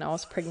about it when I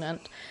was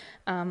pregnant.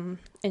 And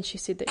she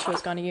said that she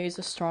was going to use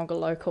a stronger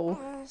local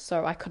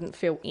so I couldn't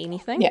feel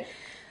anything. Yeah.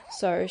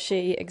 So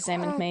she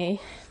examined me,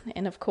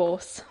 and of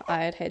course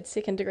I had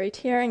second degree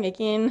tearing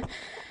again.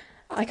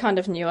 I kind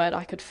of knew it.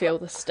 I could feel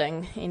the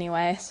sting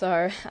anyway.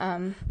 So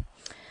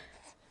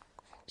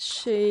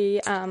she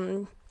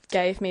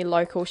gave me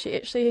local. She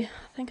actually,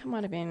 I think it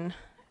might have been,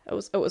 it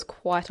was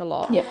quite a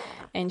lot. Yeah.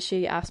 And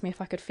she asked me if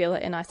I could feel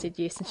it, and I said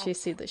yes, and she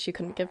said that she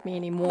couldn't give me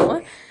any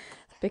more,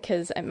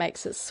 because it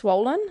makes it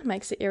swollen,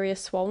 makes the area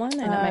swollen,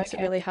 and it makes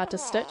it really hard to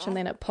stitch, and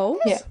then it pulls.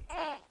 Yeah.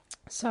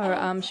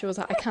 So she was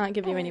like, I can't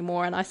give you any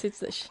more. And I said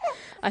to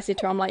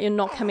her, I'm like, you're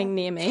not coming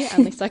near me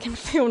unless I can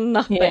feel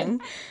nothing.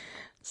 Yeah.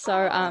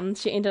 So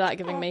she ended up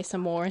giving me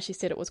some more, and she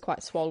said it was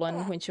quite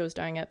swollen when she was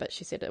doing it, but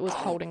she said it was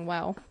holding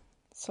well.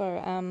 So,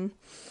 I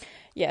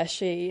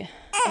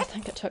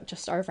think it took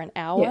just over an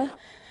hour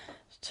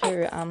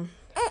to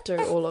do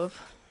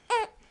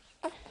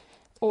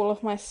all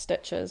of my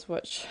stitches,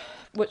 which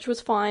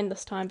was fine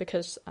this time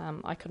because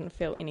I couldn't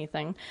feel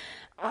anything,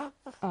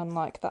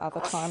 unlike the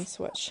other times,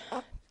 which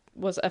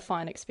was a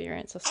fine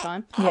experience this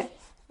time. Yeah.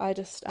 I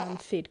just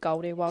fed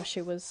Goldie while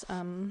she was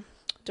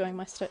doing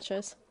my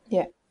stitches.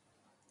 Yeah.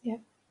 Yeah.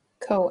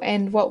 Cool.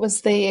 And what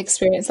was the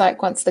experience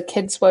like once the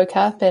kids woke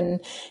up, and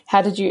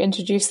how did you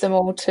introduce them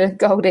all to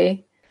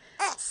Goldie?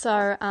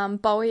 So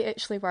Bowie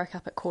actually woke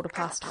up at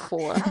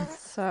 4:15.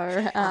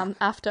 So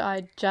after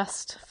I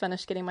just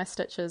finished getting my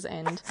stitches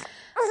and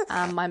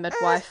my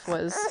midwife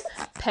was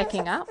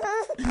packing up,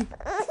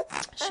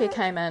 she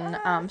came in.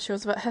 She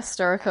was a bit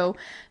hysterical.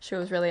 She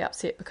was really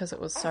upset because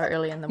it was so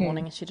early in the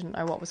morning and she didn't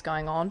know what was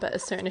going on. But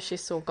as soon as she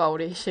saw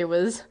Goldie, she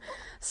was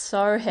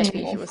so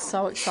happy. She was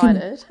so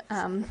excited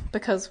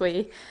because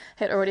we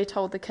had already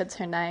told the kids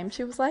her name.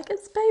 She was like,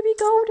 it's baby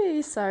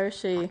Goldie. So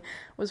she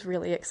was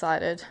really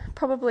excited,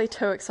 probably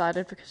too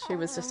excited because she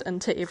was just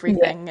into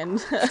everything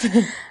and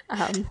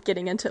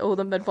getting into all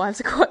the midwife's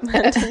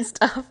equipment and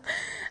stuff.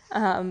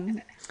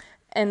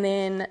 And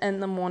then in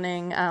the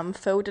morning,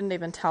 Phil didn't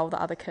even tell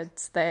the other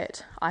kids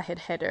that I had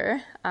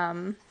her,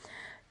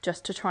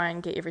 just to try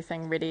and get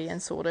everything ready and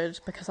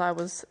sorted, because I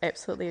was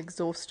absolutely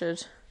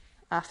exhausted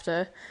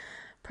after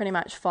pretty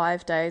much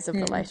 5 days of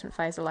the latent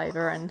phase of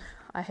labour, and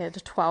I had a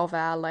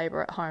 12-hour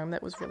labour at home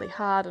that was really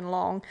hard and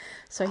long,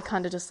 so he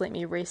kind of just let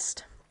me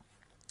rest.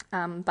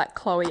 But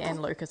Chloe and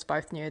Lucas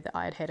both knew that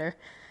I had her,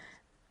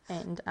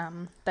 and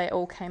they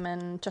all came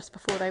in just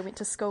before they went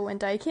to school and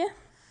daycare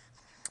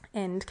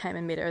and came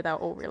and met her. They were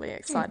all really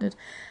excited.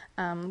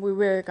 We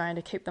were going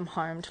to keep them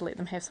home to let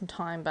them have some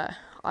time, but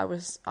I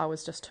was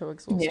just too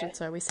exhausted,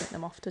 so we sent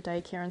them off to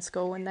daycare and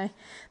school, and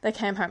they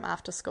came home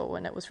after school,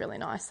 and it was really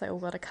nice. They all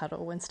got a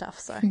cuddle and stuff,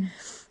 so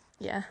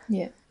yeah.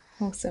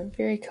 Awesome,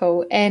 very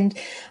cool. And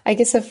I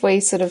guess if we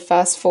sort of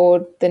fast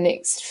forward the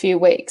next few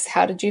weeks,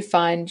 how did you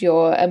find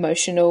your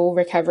emotional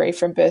recovery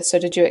from birth? So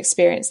did you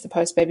experience the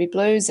post-baby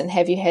blues, and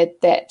have you had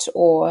that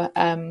or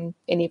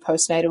any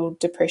postnatal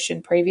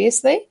depression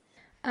previously?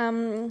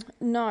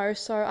 No,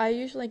 so I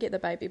usually get the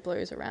baby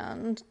blues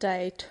around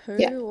day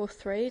 2 or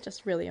 3,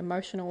 just really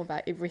emotional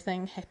about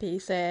everything, happy,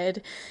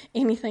 sad,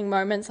 anything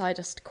moments, I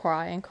just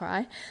cry and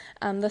cry.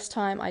 This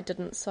time I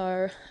didn't,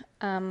 so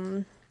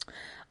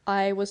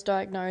I was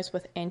diagnosed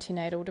with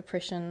antenatal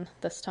depression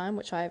this time,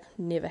 which I've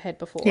never had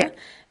before,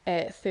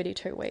 at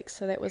 32 weeks,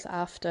 so that was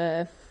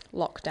after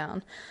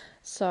lockdown.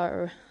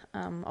 So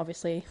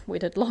obviously we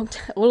did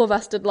all of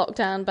us did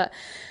lockdown, but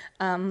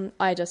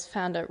I just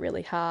found it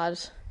really hard.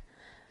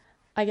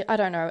 I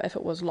don't know if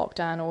it was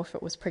lockdown or if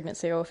it was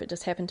pregnancy or if it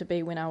just happened to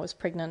be when I was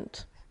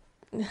pregnant.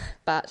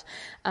 But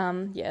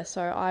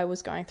so I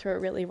was going through a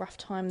really rough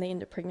time the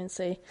end of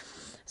pregnancy.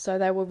 So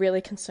they were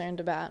really concerned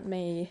about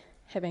me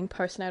having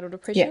postnatal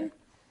depression.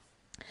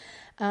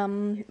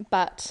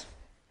 But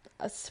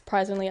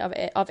surprisingly,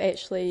 I've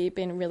actually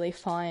been really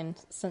fine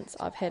since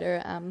I've had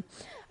her.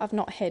 I've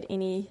not had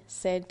any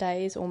sad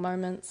days or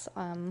moments.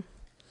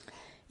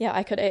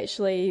 I could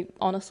actually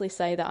honestly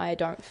say that I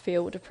don't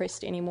feel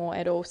depressed anymore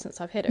at all since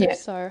I've had her.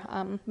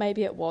 So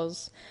maybe it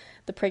was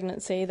the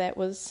pregnancy that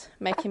was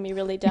making me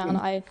really down.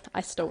 I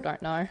still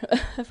don't know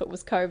if it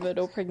was COVID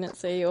or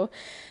pregnancy or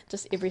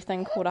just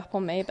everything caught up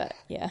on me, but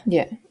yeah.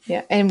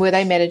 And were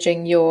they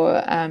managing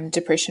your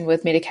depression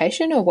with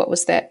medication, or what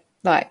was that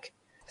like?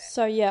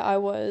 So I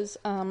was,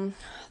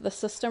 the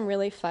system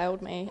really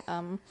failed me.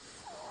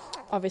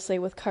 Obviously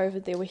with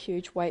COVID there were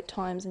huge wait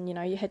times, and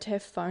you had to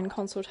have phone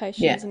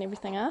consultations and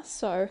everything else.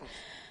 So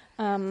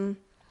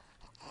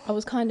I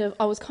was kind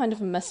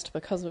of missed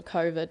because of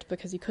COVID,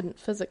 because you couldn't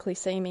physically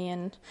see me,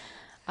 and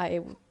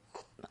I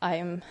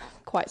am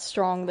quite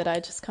strong that I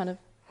just kind of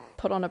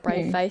put on a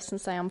brave face and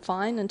say I'm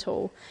fine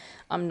until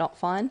I'm not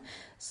fine.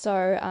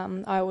 So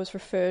I was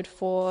referred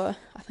for,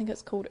 I think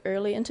it's called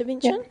early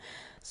intervention.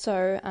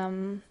 So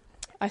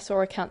I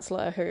saw a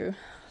counsellor who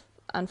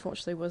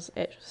unfortunately was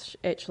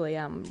actually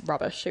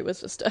rubbish. She was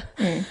just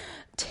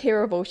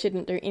terrible. She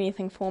didn't do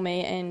anything for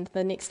me, and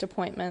the next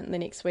appointment the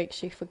next week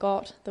she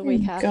forgot. The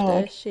week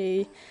after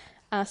she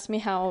asked me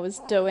how I was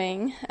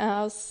doing.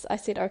 I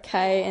said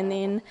okay, and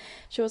then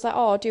she was like,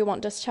 oh, do you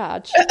want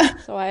discharge?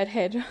 So I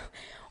had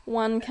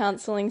one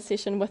counselling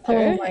session with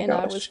her, and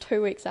I was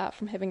 2 weeks out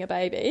from having a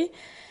baby.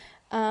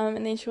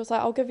 And then she was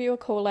like, I'll give you a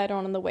call later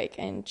on in the week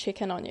and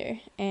check in on you.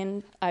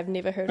 And I've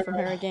never heard from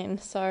her again.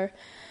 So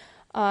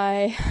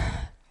my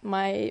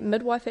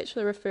midwife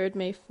actually referred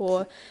me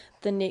for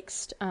the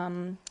next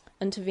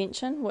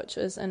intervention, which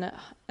is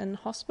in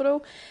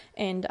hospital,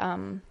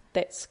 and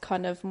that's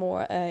kind of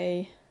more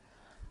a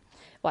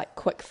like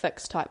quick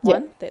fix type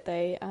one that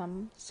they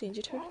send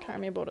you to. I can't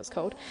remember what it's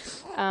called,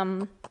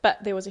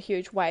 but there was a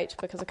huge wait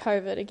because of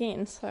COVID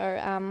again. So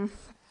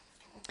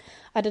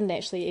I didn't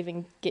actually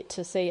even get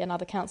to see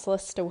another counsellor,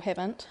 still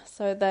haven't.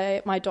 So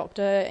my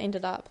doctor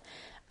ended up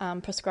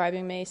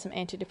prescribing me some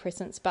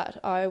antidepressants, but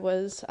I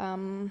was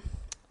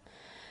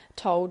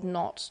told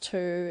not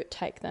to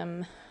take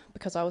them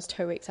because I was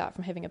 2 weeks out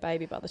from having a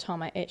baby by the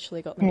time I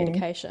actually got the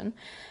medication,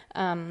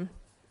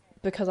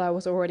 because I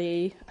was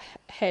already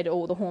had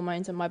all the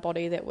hormones in my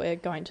body that were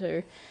going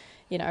to,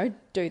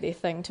 do their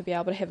thing to be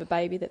able to have a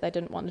baby, that they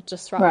didn't want to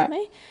disrupt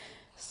me.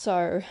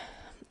 So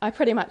I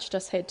pretty much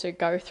just had to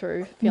go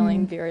through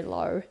feeling very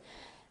low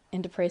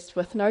and depressed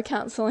with no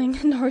counselling,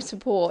 no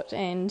support,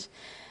 and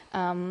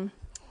the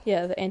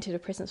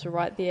antidepressants were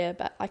right there,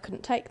 but I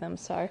couldn't take them.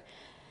 So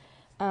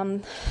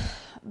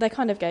they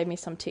kind of gave me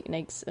some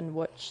techniques in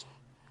which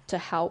to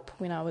help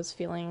when I was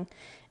feeling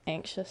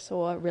anxious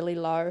or really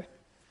low.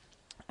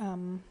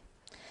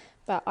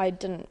 But I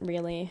didn't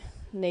really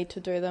need to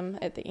do them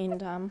at the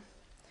end.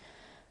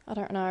 I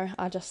don't know.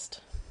 I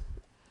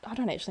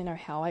don't actually know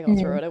how I got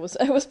through it. It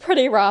was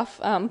pretty rough.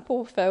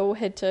 Poor Phil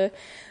had to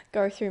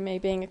go through me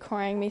being a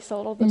crying mess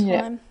all of the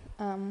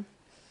time.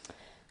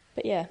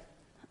 But yeah,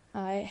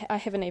 I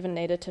haven't even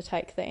needed to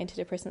take the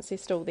antidepressants. They're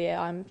still there.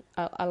 I'm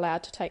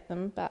allowed to take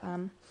them, but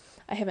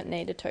I haven't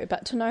needed to.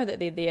 But to know that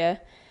they're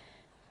there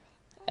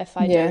if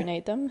I do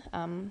need them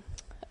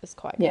is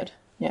quite good.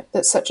 Yeah,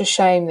 that's such a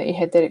shame that you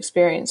had that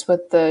experience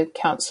with the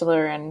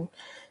counsellor and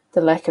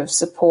the lack of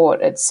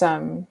support. It's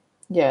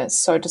it's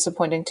so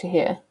disappointing to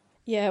hear.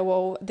 Yeah,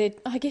 well,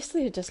 I guess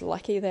they're just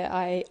lucky that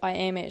I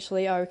am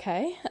actually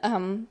okay,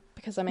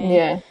 because I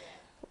mean,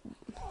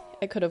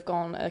 it could have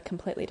gone a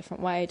completely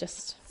different way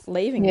just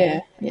leaving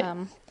me,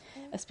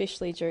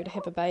 especially due to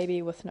have a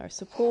baby with no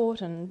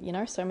support and,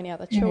 so many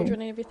other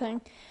children and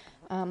everything.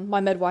 My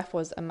midwife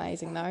was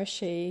amazing though.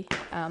 She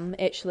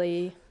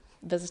actually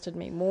visited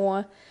me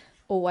more,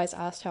 always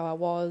asked how I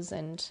was,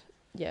 and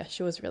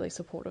she was really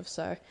supportive.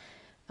 So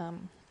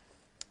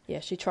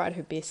she tried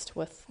her best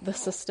with the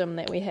system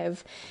that we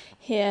have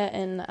here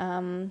in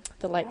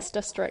the Lakes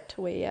District.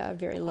 We are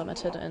very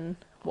limited in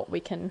what we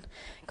can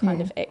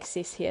kind of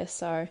access here,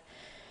 so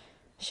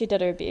she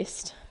did her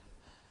best.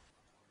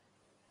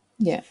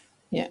 Yeah.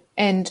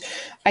 And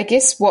I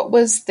guess what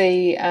was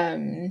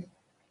the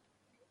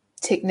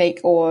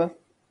technique, or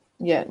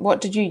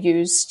what did you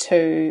use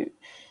to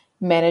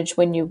manage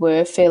when you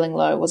were feeling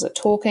low? Was it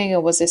talking,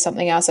 or was there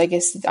something else? I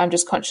guess I'm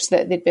just conscious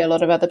that there'd be a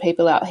lot of other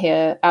people out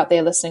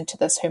there listening to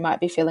this who might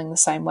be feeling the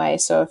same way.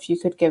 So if you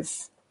could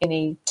give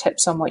any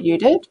tips on what you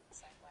did.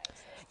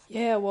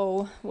 Yeah,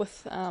 well,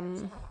 with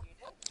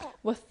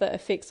the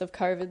effects of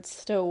COVID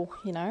still,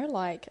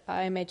 like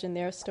I imagine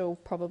there are still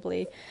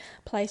probably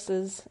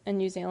places in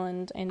New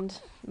Zealand and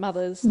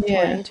mothers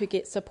trying to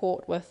get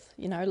support with,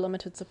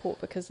 limited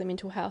support, because the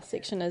mental health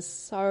section is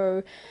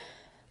so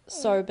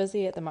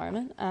busy at the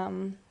moment.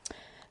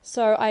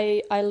 So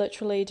I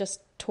literally just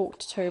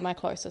talked to my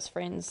closest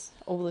friends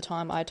all the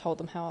time. I told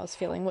them how I was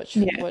feeling, which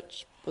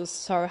was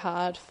so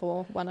hard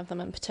for one of them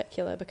in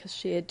particular, because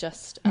she had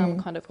just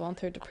kind of gone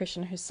through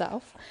depression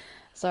herself.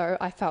 So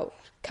I felt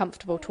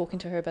comfortable talking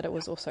to her, but it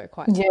was also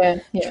quite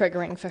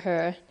triggering for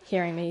her,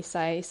 hearing me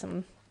say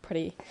some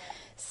pretty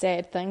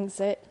sad things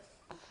that,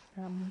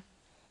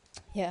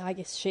 I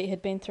guess she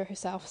had been through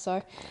herself.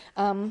 So,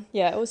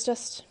 it was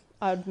just,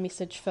 I'd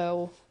message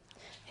Phil.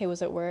 He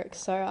was at work,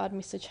 so I'd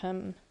message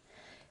him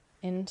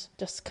and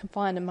just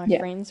confide in my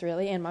friends,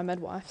 really, and my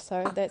midwife.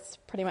 So that's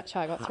pretty much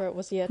how I got through it,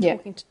 was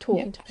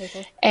talking to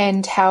people.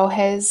 And how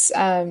has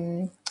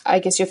I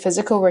guess your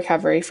physical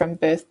recovery from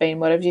birth been?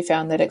 What have you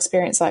found that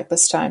experience like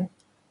this time?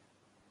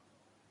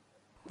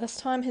 This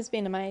time has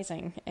been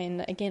amazing,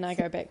 and again I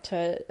go back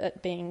to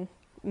it being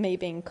me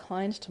being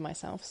kind to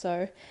myself.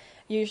 So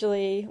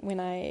usually when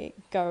I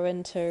go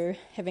into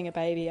having a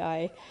baby,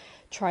 I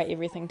try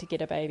everything to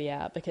get a baby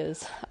out,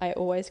 because I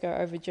always go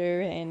overdue,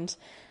 and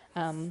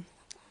I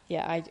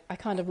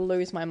kind of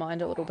lose my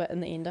mind a little bit in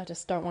the end. I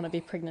just don't want to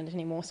be pregnant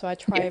anymore, so I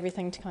try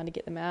everything to kind of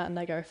get them out, and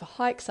I go for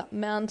hikes up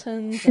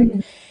mountains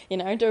and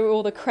do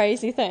all the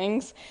crazy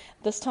things.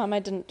 This time I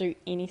didn't do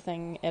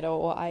anything at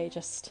all. I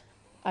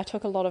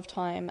took a lot of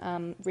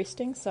time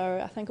resting,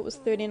 so I think it was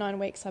 39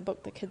 weeks. I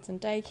booked the kids in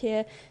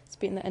daycare,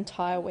 spent the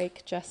entire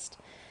week just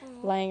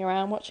laying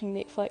around watching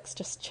Netflix,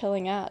 just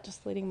chilling out,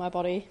 just letting my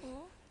body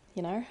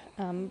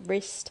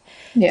rest.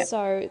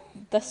 So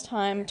this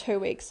time, 2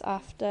 weeks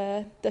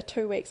after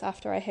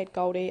I had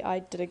Goldie, I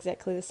did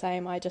exactly the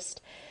same. I just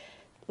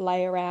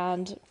lay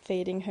around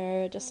feeding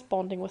her, just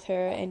bonding with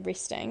her and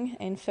resting,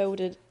 and Phil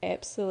did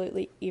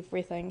absolutely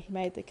everything. He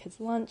made the kids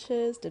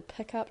lunches, did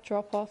pick up,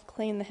 drop off,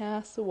 clean the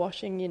house, the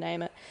washing, you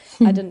name it.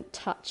 I didn't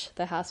touch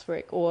the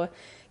housework or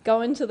go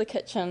into the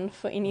kitchen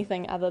for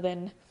anything other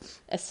than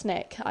a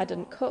snack. I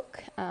didn't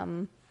cook.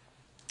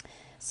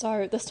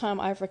 So this time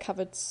I've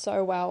recovered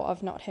so well.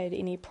 I've not had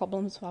any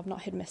problems. I've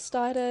not had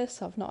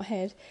mastitis. I've not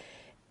had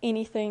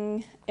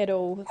anything at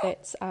all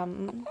that's,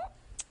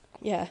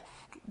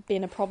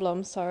 been a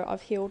problem. So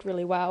I've healed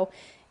really well.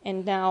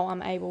 And now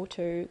I'm able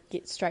to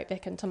get straight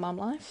back into mum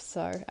life.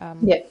 So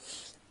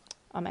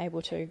I'm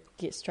able to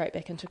get straight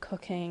back into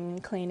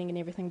cooking, cleaning and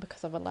everything,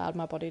 because I've allowed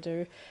my body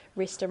to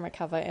rest and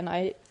recover. And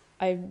I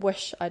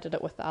wish I did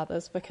it with the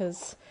others,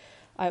 because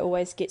I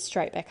always get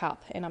straight back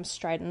up and I'm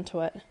straight into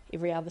it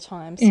every other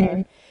time.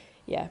 So,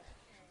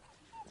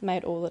 it's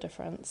made all the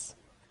difference.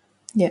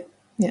 Yeah,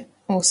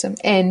 awesome.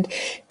 And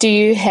do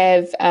you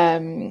have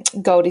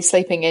Goldie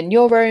sleeping in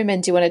your room,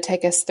 and do you want to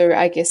take us through,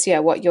 I guess,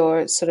 what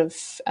your sort of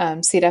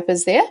setup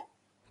is there?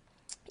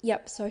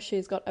 Yep, so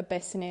she's got a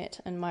bassinet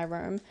in my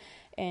room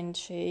and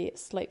she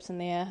sleeps in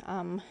there.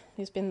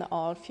 There's been the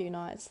odd few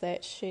nights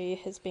that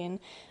she has been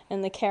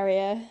in the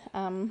carrier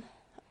on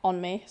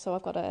me, so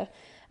I've got a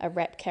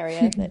wrap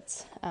carrier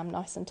that's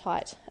nice and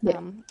tight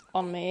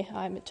on me.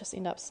 I just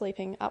end up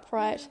sleeping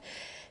upright,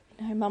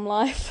 mum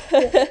life.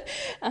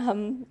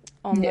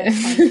 On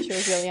those times that she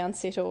was really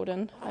unsettled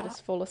and I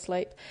just fall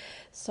asleep.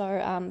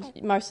 So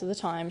most of the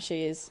time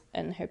she is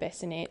in her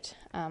bassinet,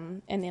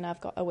 and then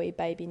I've got a wee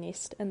baby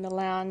nest in the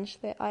lounge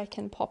that I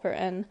can pop her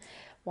in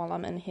while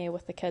I'm in here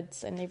with the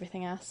kids and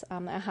everything else.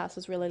 Our house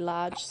is really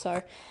large,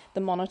 so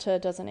the monitor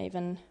doesn't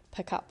even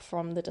pick up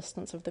from the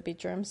distance of the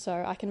bedroom,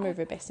 so I can move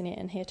her bassinet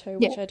in here too,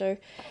 which I do.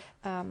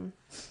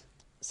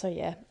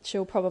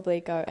 She'll probably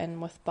go in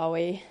with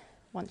Bowie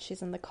once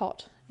she's in the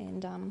cot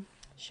and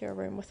share a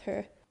room with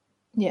her.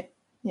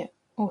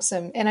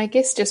 Awesome. And I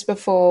guess just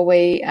before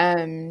we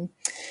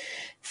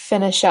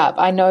finish up,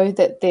 I know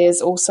that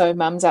there's also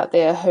mums out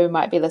there who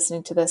might be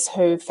listening to this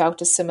who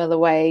felt a similar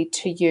way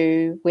to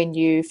you when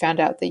you found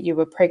out that you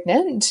were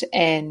pregnant,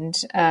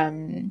 and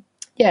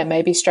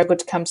maybe struggled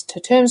to come to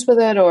terms with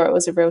it, or it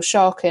was a real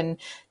shock and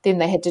then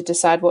they had to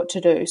decide what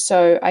to do.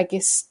 So I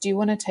guess, do you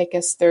want to take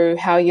us through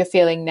how you're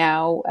feeling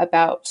now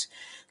about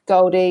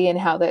Goldie and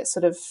how that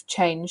sort of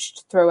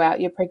changed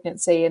throughout your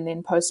pregnancy and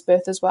then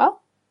post-birth as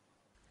well?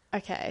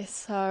 Okay,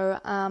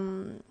 so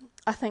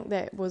I think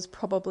that was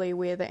probably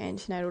where the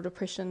antenatal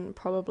depression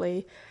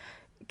probably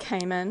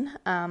came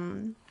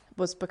in,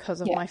 was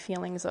because of my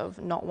feelings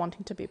of not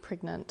wanting to be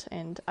pregnant,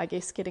 and I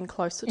guess getting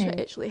closer to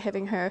actually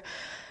having her.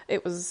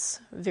 It was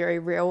very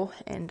real,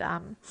 and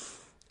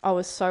I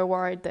was so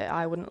worried that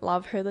I wouldn't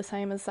love her the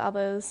same as the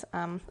others.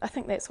 I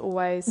think that's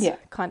always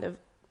kind of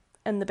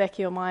in the back of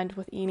your mind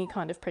with any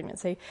kind of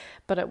pregnancy,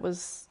 but it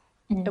was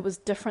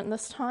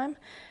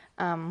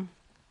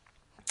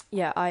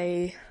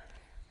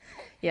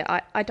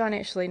I don't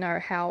actually know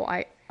how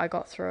I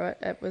got through it.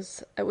 It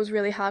was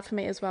really hard for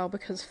me as well,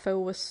 because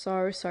Phil was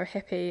so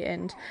happy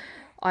and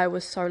I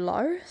was so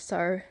low.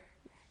 So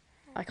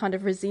I kind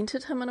of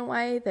resented him in a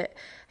way, that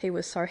he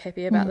was so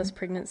happy about this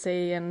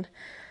pregnancy, and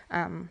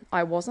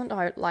I wasn't.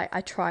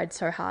 I tried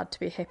so hard to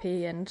be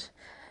happy and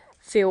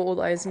feel all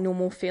those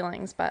normal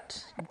feelings,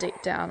 but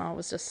deep down I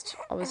was just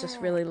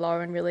really low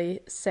and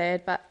really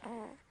sad. But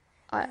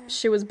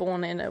she was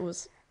born and it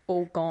was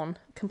all gone,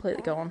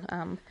 completely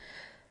gone.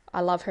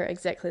 I love her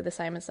exactly the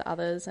same as the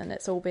others, and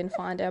it's all been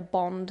fine. Our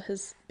bond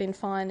has been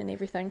fine and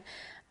everything.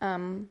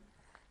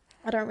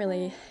 I don't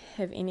really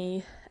have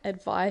any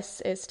advice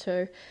as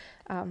to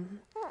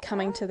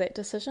coming to that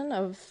decision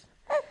of,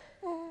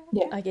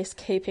 I guess,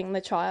 keeping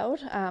the child.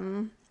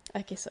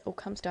 I guess it all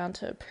comes down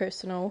to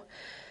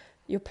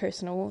your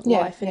personal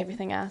life and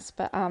everything else.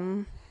 But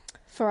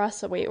for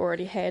us, we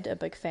already had a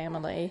big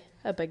family,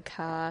 a big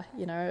car,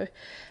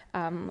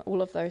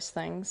 all of those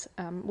things.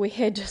 We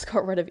had just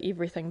got rid of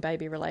everything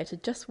baby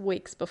related just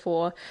weeks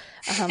before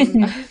I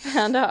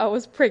found out I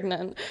was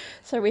pregnant.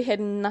 So we had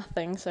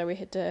nothing. So we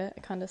had to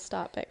kind of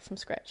start back from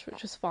scratch,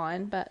 which was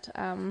fine. But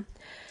I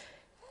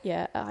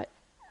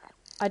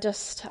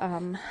just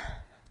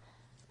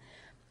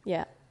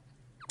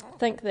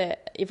think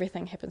that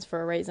everything happens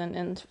for a reason,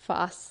 and for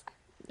us,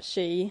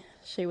 she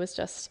was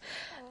just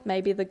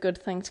maybe the good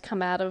thing to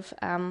come out of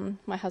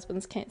my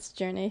husband's cancer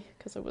journey,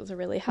 because it was a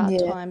really hard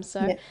time.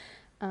 So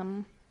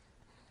Well,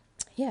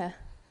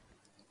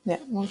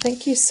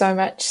 thank you so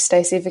much,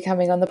 Stacey, for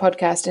coming on the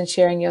podcast and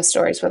sharing your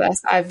stories with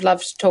us. I've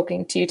loved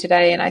talking to you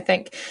today, and I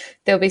think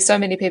there'll be so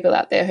many people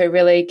out there who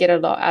really get a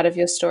lot out of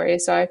your story.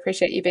 So I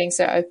appreciate you being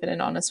so open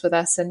and honest with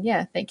us. And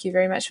thank you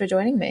very much for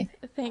joining me.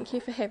 Thank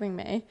you for having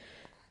me.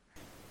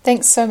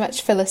 Thanks so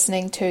much for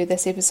listening to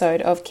this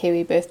episode of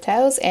Kiwi Birth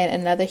Tales, and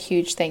another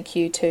huge thank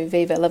you to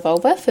Viva La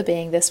Vulva for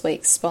being this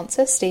week's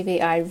sponsor.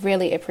 Stevie, I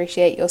really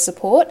appreciate your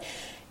support.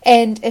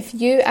 And if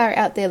you are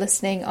out there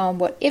listening on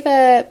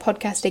whatever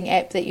podcasting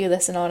app that you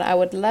listen on, I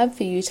would love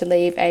for you to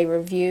leave a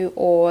review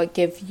or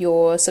give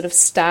your sort of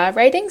star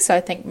rating. So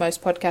I think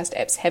most podcast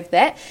apps have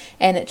that,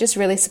 and it just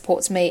really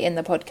supports me in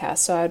the podcast.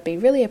 So I would be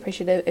really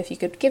appreciative if you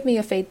could give me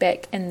your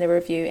feedback in the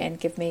review and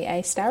give me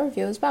a star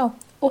review as well.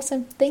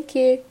 Awesome. Thank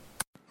you.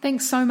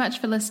 Thanks so much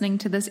for listening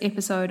to this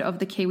episode of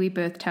the Kiwi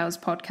Birth Tales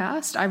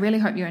podcast. I really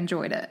hope you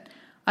enjoyed it.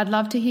 I'd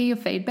love to hear your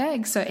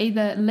feedback, so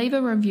either leave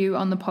a review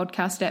on the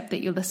podcast app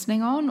that you're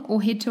listening on,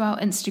 or head to our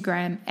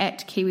Instagram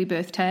at Kiwi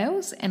Birth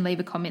Tales and leave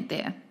a comment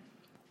there.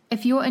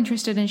 If you're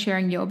interested in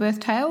sharing your birth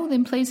tale,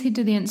 then please head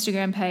to the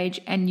Instagram page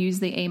and use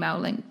the email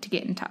link to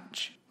get in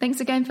touch. Thanks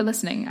again for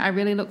listening. I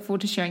really look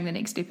forward to sharing the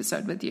next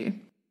episode with you.